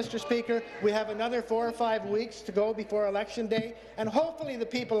 Fortunately, Mr. Speaker, we have another 4 or 5 weeks to go before Election Day, and hopefully the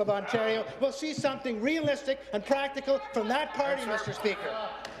people of Ontario will see something realistic and practical from that party, Mr. Speaker.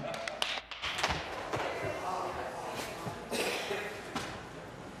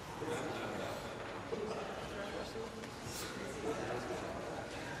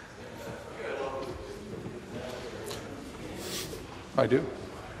 I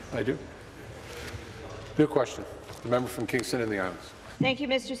do. New question. The member from Kingston and the Islands. Thank you,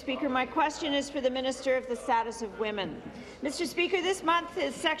 Mr. Speaker. My question is for the Minister of the Status of Women. Mr. Speaker, this month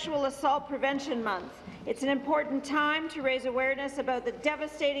is Sexual Assault Prevention Month. It's an important time to raise awareness about the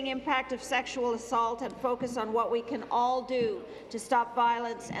devastating impact of sexual assault and focus on what we can all do to stop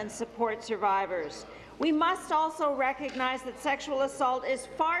violence and support survivors. We must also recognize that sexual assault is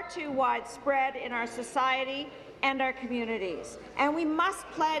far too widespread in our society and our communities, and we must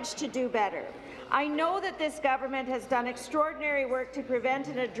pledge to do better. I know that this government has done extraordinary work to prevent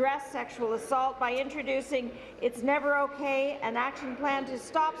and address sexual assault by introducing It's Never Okay, an action plan to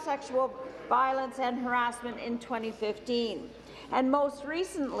stop sexual violence and harassment in 2015. And most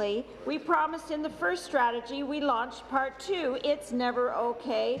recently, we promised in the first strategy we launched Part 2, It's Never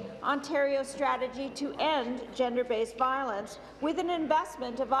Okay, Ontario's strategy to end gender-based violence, with an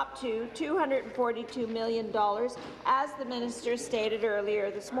investment of up to $242 million, as the minister stated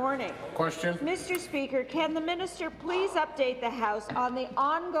earlier this morning. Question. Mr. Speaker, can the minister please update the House on the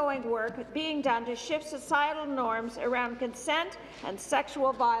ongoing work being done to shift societal norms around consent and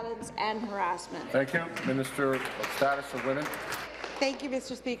sexual violence and harassment? Thank you. Minister of Status of Women. Thank you,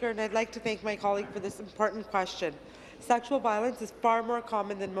 Mr. Speaker, and I'd like to thank my colleague for this important question. Sexual violence is far more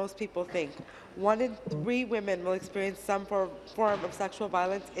common than most people think. 1 in 3 women will experience some form of sexual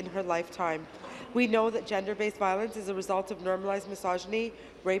violence in her lifetime. We know that gender-based violence is a result of normalized misogyny,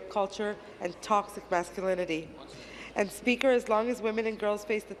 rape culture, and toxic masculinity. And Speaker, as long as women and girls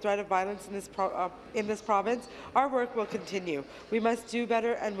face the threat of violence in this province, our work will continue. We must do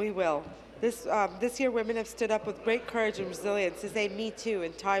better, and we will. This year, women have stood up with great courage and resilience to say Me Too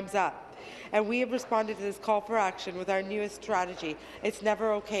and Time's Up. And we have responded to this call for action with our newest strategy, It's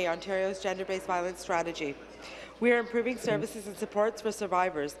Never Okay, Ontario's gender-based violence strategy. We are improving services and supports for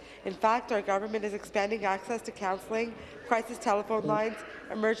survivors. In fact, our government is expanding access to counselling, crisis telephone lines,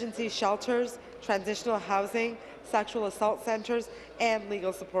 emergency shelters, transitional housing, sexual assault centres, and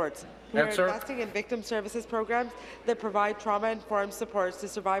legal supports. We are investing in victim services programs that provide trauma-informed supports to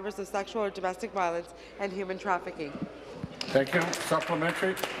survivors of sexual or domestic violence and human trafficking. Thank you.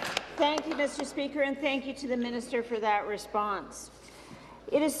 Supplementary. Thank you, Mr. Speaker, and thank you to the minister for that response.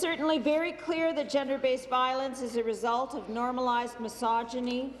 It is certainly very clear that gender-based violence is a result of normalized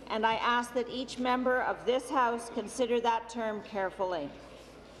misogyny, and I ask that each member of this House consider that term carefully.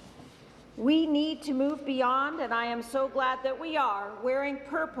 We need to move beyond, and I am so glad that we are, wearing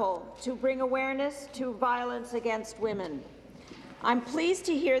purple to bring awareness to violence against women. I'm pleased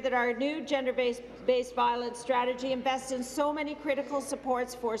to hear that our new gender-based violence strategy invests in so many critical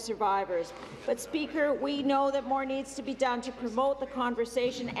supports for survivors. But, Speaker, we know that more needs to be done to promote the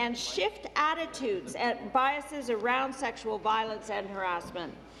conversation and shift attitudes and biases around sexual violence and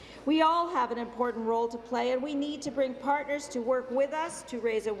harassment. We all have an important role to play, and we need to bring partners to work with us to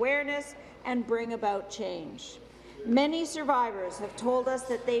raise awareness and bring about change. Many survivors have told us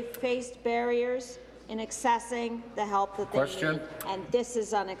that they've faced barriers in accessing the help that they need, and this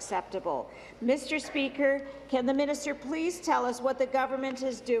is unacceptable. Mr. Speaker, can the minister please tell us what the government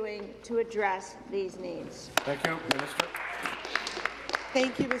is doing to address these needs? Thank you, Minister.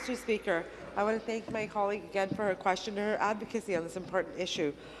 Thank you, Mr. Speaker. I want to thank my colleague again for her question and her advocacy on this important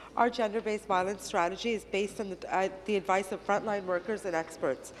issue. Our gender-based violence strategy is based on the advice of frontline workers and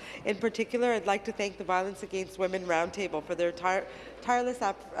experts. In particular, I'd like to thank the Violence Against Women Roundtable for their tireless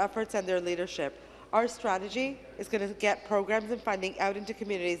efforts and their leadership. Our strategy is going to get programs and funding out into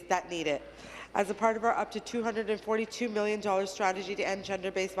communities that need it. As a part of our up to $242 million strategy to end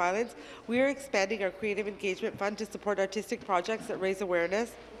gender-based violence, we are expanding our Creative Engagement Fund to support artistic projects that raise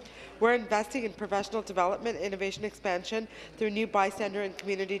awareness. We're investing in professional development and innovation expansion through new bystander and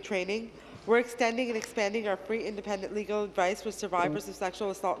community training. We're extending and expanding our free independent legal advice for survivors of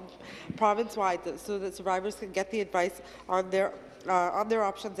sexual assault province-wide so that survivors can get the advice on their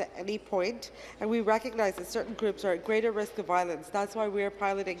options at any point, and we recognize that certain groups are at greater risk of violence. That's why we are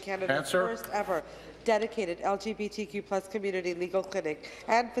piloting Canada's first ever dedicated LGBTQ+ community legal clinic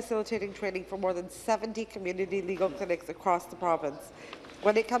and facilitating training for more than 70 community legal clinics across the province.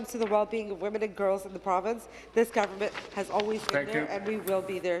 When it comes to the well-being of women and girls in the province, this government has always been there, and we will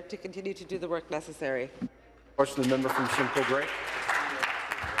be there to continue to do the work necessary. Question, the member from Simcoe Grey.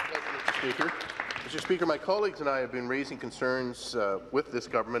 Thank you, Mr. Speaker. Mr. Speaker, my colleagues and I have been raising concerns with this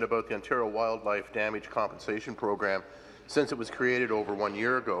government about the Ontario Wildlife Damage Compensation Program since it was created over 1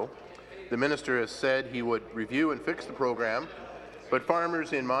 year ago. The minister has said he would review and fix the program, but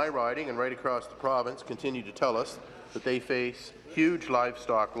farmers in my riding and right across the province continue to tell us that they face huge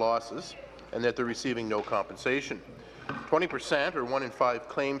livestock losses and that they're receiving no compensation. 20%, or 1 in 5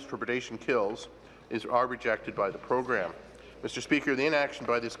 claims for predation kills, are rejected by the program. Mr. Speaker, the inaction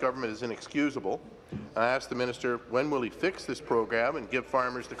by this government is inexcusable. I ask the minister, when will he fix this program and give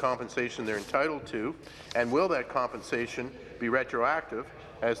farmers the compensation they're entitled to, and will that compensation be retroactive,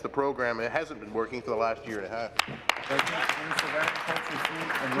 as the program hasn't been working for the last year and a half?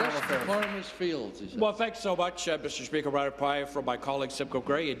 Farmers Fields. Well, thanks so much, Mr. Speaker. Reply from my colleague Simcoe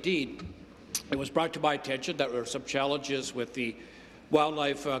Grey. Indeed, it was brought to my attention that there were some challenges with the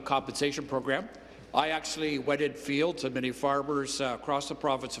wildlife compensation program. I actually went in fields and many farmers across the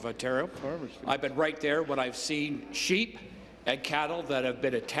province of Ontario. I've been right there when I've seen sheep and cattle that have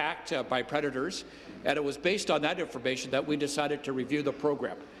been attacked by predators, and it was based on that information that we decided to review the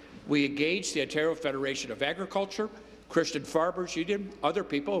program. We engaged the Ontario Federation of Agriculture, Christian Farmers Union, other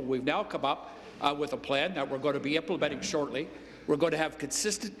people. We've now come up with a plan that we're going to be implementing shortly. We're going to have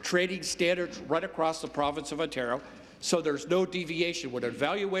consistent training standards right across the province of Ontario, so there's no deviation. When an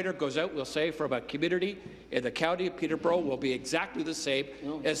evaluator goes out, we'll say, from a community in the county of Peterborough will be exactly the same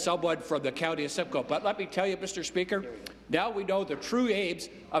as someone from the county of Simcoe. But let me tell you, Mr. Speaker, now we know the true aims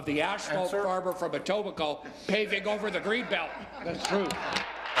of the asphalt farmer from Etobicoke paving over the Greenbelt. That's true.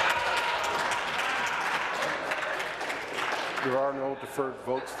 There are no deferred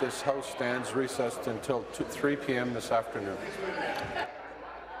votes. This House stands recessed until 3 p.m. this afternoon.